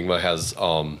 The Enigma has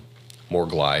more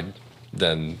glide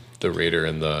than the Raider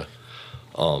and the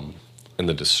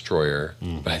Destroyer,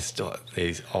 but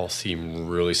they all seem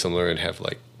really similar and have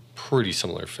like pretty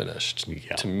similar finish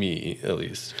to me, at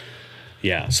least.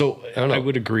 Yeah, so I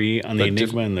would agree on the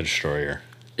Enigma and the Destroyer.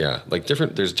 Yeah,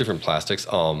 there's different plastics.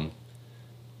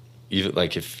 Even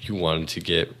like if you wanted to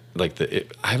get I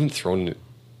haven't thrown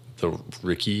the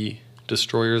Ricky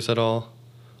Destroyers at all.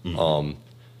 I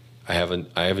have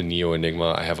a Neo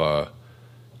Enigma. I have a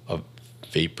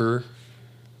Vapor,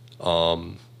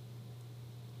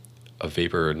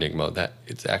 Enigma that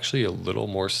it's actually a little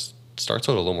more starts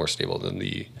out a little more stable than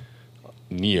the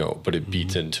Neo, but it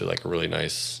beats into like a really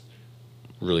nice,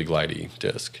 really glidey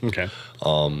disc. Okay.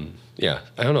 Yeah,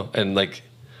 I don't know. And like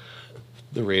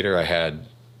the Raider, I had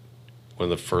one of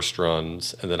the first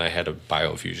runs, and then I had a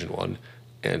Biofusion one.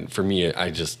 And for me,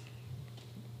 it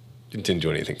didn't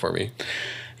do anything for me.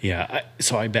 Yeah,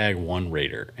 so I bag one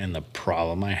Raider, and the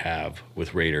problem I have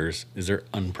with Raiders is they're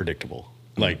unpredictable.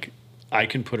 Like, I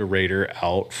can put a Raider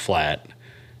out flat,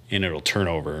 and it'll turn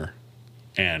over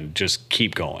and just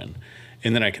keep going.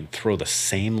 And then I can throw the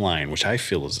same line, which I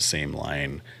feel is the same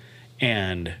line,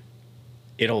 and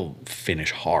it'll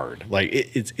finish hard. Like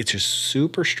it's just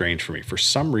super strange for me. For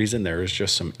some reason, there is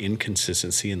just some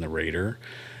inconsistency in the Raider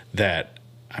that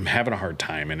I'm having a hard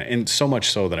time, and so much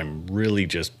so that I'm really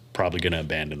just probably going to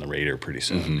abandon the Raider pretty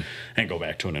soon and go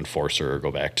back to an Enforcer or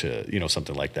go back to, you know,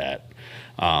 something like that.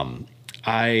 I'll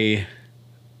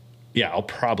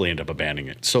probably end up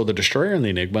abandoning it. So the Destroyer and the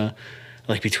Enigma,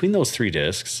 like between those 3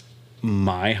 discs,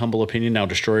 my humble opinion, now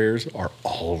Destroyers are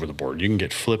all over the board. You can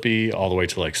get flippy all the way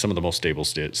to like some of the most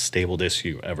stable discs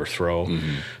you ever throw.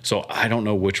 So I don't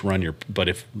know which run but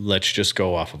if let's just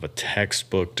go off of a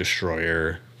textbook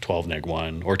Destroyer 12 neg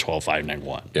 1 or 12.5 neg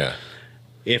 1. Yeah.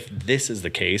 If this is the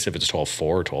case, if it's 12.4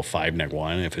 or 12.5 neg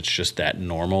 1, if it's just that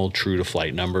normal true to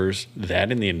flight numbers,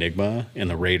 that in the Enigma and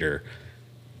the Raider,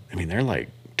 I mean, they're like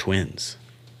twins.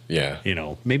 Yeah. You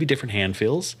know, maybe different hand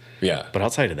feels. Yeah. But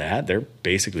outside of that, they're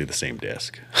basically the same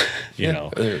disc. you know,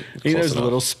 enough. there's a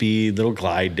little speed, little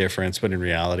glide difference, but in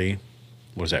reality,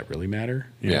 what does that really matter?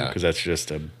 Yeah. Because that's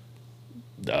just a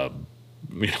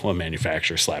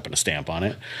manufacturer slapping a stamp on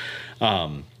it.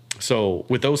 So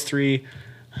with those 3,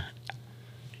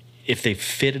 if they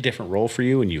fit a different role for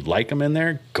you and you like them in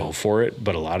there, go for it.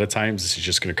 But a lot of times this is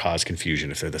just going to cause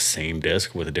confusion. If they're the same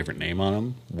disc with a different name on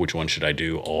them, which one should I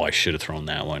do? Oh, I should have thrown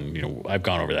that one. You know, I've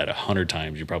gone over that 100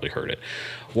 times. You probably heard it.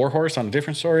 Warhorse, on a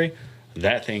different story,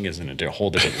 that thing is in a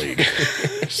whole different league.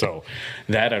 So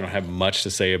that I don't have much to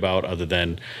say about other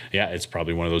than, yeah, it's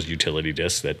probably one of those utility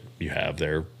discs that you have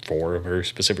there for a very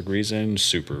specific reason,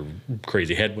 super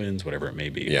crazy headwinds, whatever it may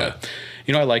be. Yeah. But,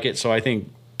 you know, I like it. So I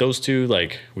think those 2,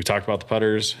 like we talked about the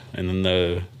putters and then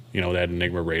that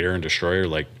Enigma Raider and Destroyer,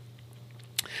 like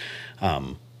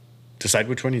decide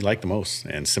which one you like the most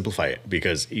and simplify it,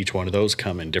 because each one of those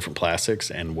come in different plastics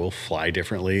and will fly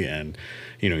differently, and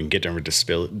you can get different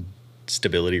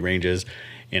stability ranges.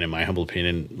 And in my humble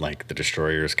opinion, like the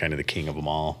Destroyer is kind of the king of them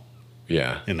all.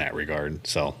 Yeah. In that regard.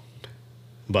 So,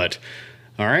 but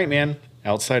all right, man.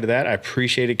 Outside of that, I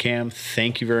appreciate it, Cam.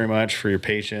 Thank you very much for your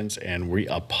patience, and we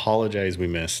apologize we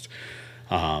missed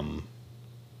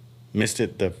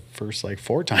it the first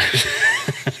 4 times.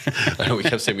 I know we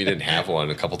kept saying we didn't have one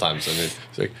a couple times, and it's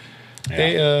like,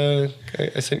 hey,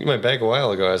 I sent you my bag a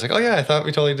while ago. I was like, oh yeah, I thought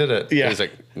we totally did it. Yeah. He's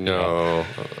like, no.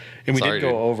 And we Sorry, did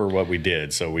go dude. over what we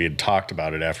did. So we had talked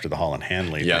about it after the Holland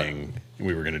Hanley thing.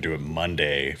 We were going to do it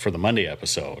Monday for the Monday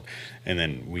episode. And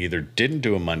then we either didn't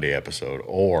do a Monday episode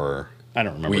or I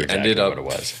don't remember exactly what it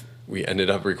was. We ended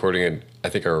up recording, I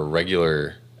think, our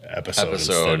regular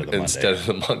episode instead of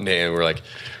the Monday. And we're like,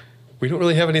 we don't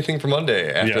really have anything for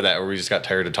Monday after that, where we just got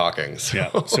tired of talking. So.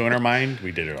 Yeah. So in our mind,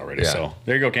 we did it already. Yeah. So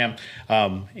there you go, Cam.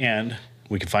 And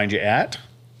we can find you at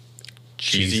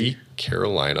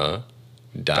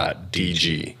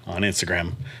CheesyCarolina.dg on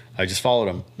Instagram. I just followed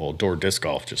him. Well, Door Disc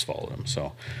Golf just followed him.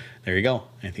 So there you go.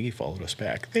 I think he followed us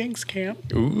back. Thanks, Cam.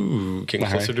 Ooh, getting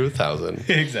closer to 1,000.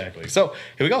 Exactly. So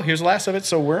here we go. Here's the last of it.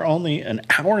 So we're only an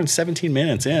hour and 17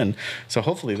 minutes in. So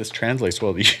hopefully this translates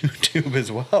well to YouTube as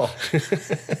well.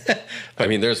 I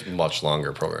mean, there's much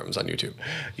longer programs on YouTube.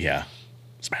 Yeah.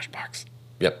 Smashbox.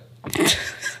 Yep.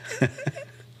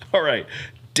 All right.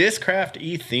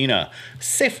 Discraft Athena.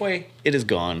 Safeway, it is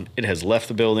gone. It has left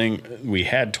the building. We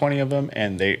had 20 of them,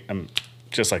 and they,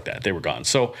 just like that, they were gone.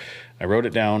 So I wrote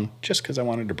it down just because I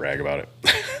wanted to brag about it.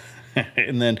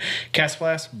 And then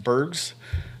Castblast, Bergs,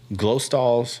 Glow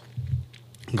Stalls,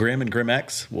 Grim and Grim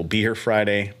X will be here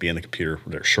Friday, be in the computer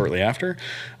there shortly after.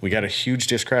 We got a huge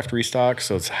Discraft restock,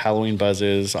 so it's Halloween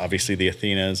Buzzes, obviously the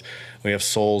Athenas. We have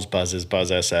Souls, Buzzes, Buzz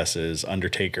SSs,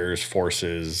 Undertakers,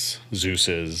 Forces,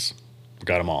 Zeuses. We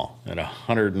got them all at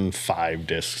 105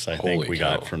 discs, I think we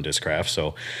got from Discraft.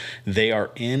 So they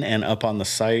are in and up on the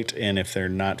site, and if they're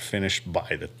not finished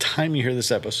by the time you hear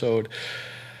this episode,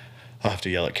 I'll have to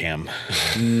yell at Cam.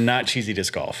 Not Cheesy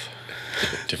Disc Golf.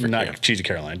 Different Not Cam. Cheesy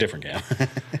Caroline, different Cam.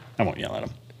 I won't yell at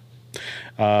him.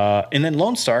 And then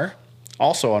Lone Star,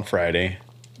 also on Friday,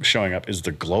 showing up is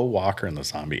the Glow Walker and the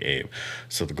Zombie Abe.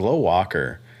 So the Glow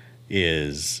Walker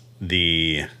is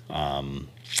the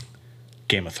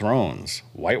Game of Thrones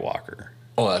White Walker.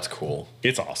 Oh, that's cool.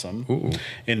 It's awesome. Ooh.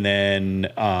 And then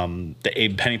the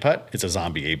Abe Penny Putt, it's a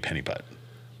Zombie Abe Penny Putt.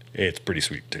 It's pretty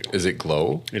sweet too. Is it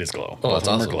glow? It is glow. Oh, that's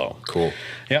awesome. Glow. Cool.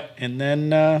 Yep. And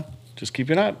then just keep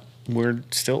it up. We're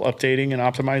still updating and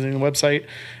optimizing the website.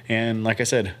 And like I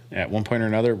said, at one point or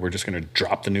another, we're just going to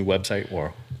drop the new website,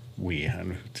 or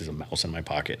there's a mouse in my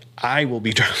pocket. I will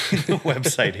be dropping the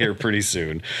website here pretty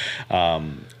soon.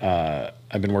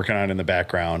 I've been working on it in the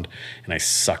background, and I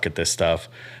suck at this stuff.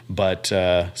 But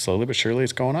slowly but surely,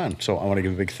 it's going on. So I want to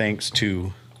give a big thanks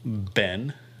to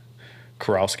Ben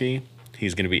Kurowski.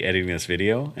 He's going to be editing this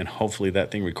video, and hopefully that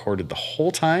thing recorded the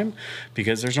whole time,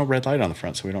 because there's no red light on the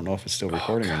front, so we don't know if it's still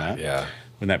recording or not. Yeah.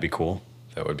 Wouldn't that be cool?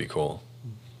 That would be cool.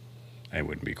 It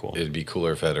wouldn't be cool. It'd be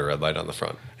cooler if it had a red light on the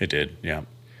front. It did, yeah.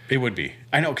 It would be.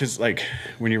 I know, because like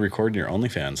when you're recording your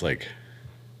OnlyFans, like,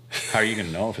 how are you going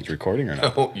to know if it's recording or I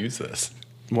not? won't use this.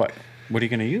 What? What are you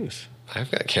going to use? I've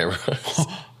got cameras.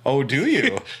 Oh, do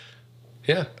you?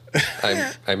 Yeah.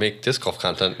 I make disc golf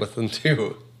content with them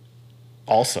too.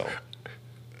 Also,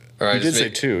 Or I you did just say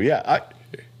make, 2. Yeah.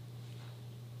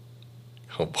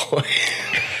 Oh boy.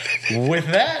 With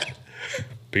that,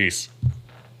 peace.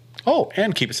 Oh,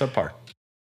 and keep it subpar.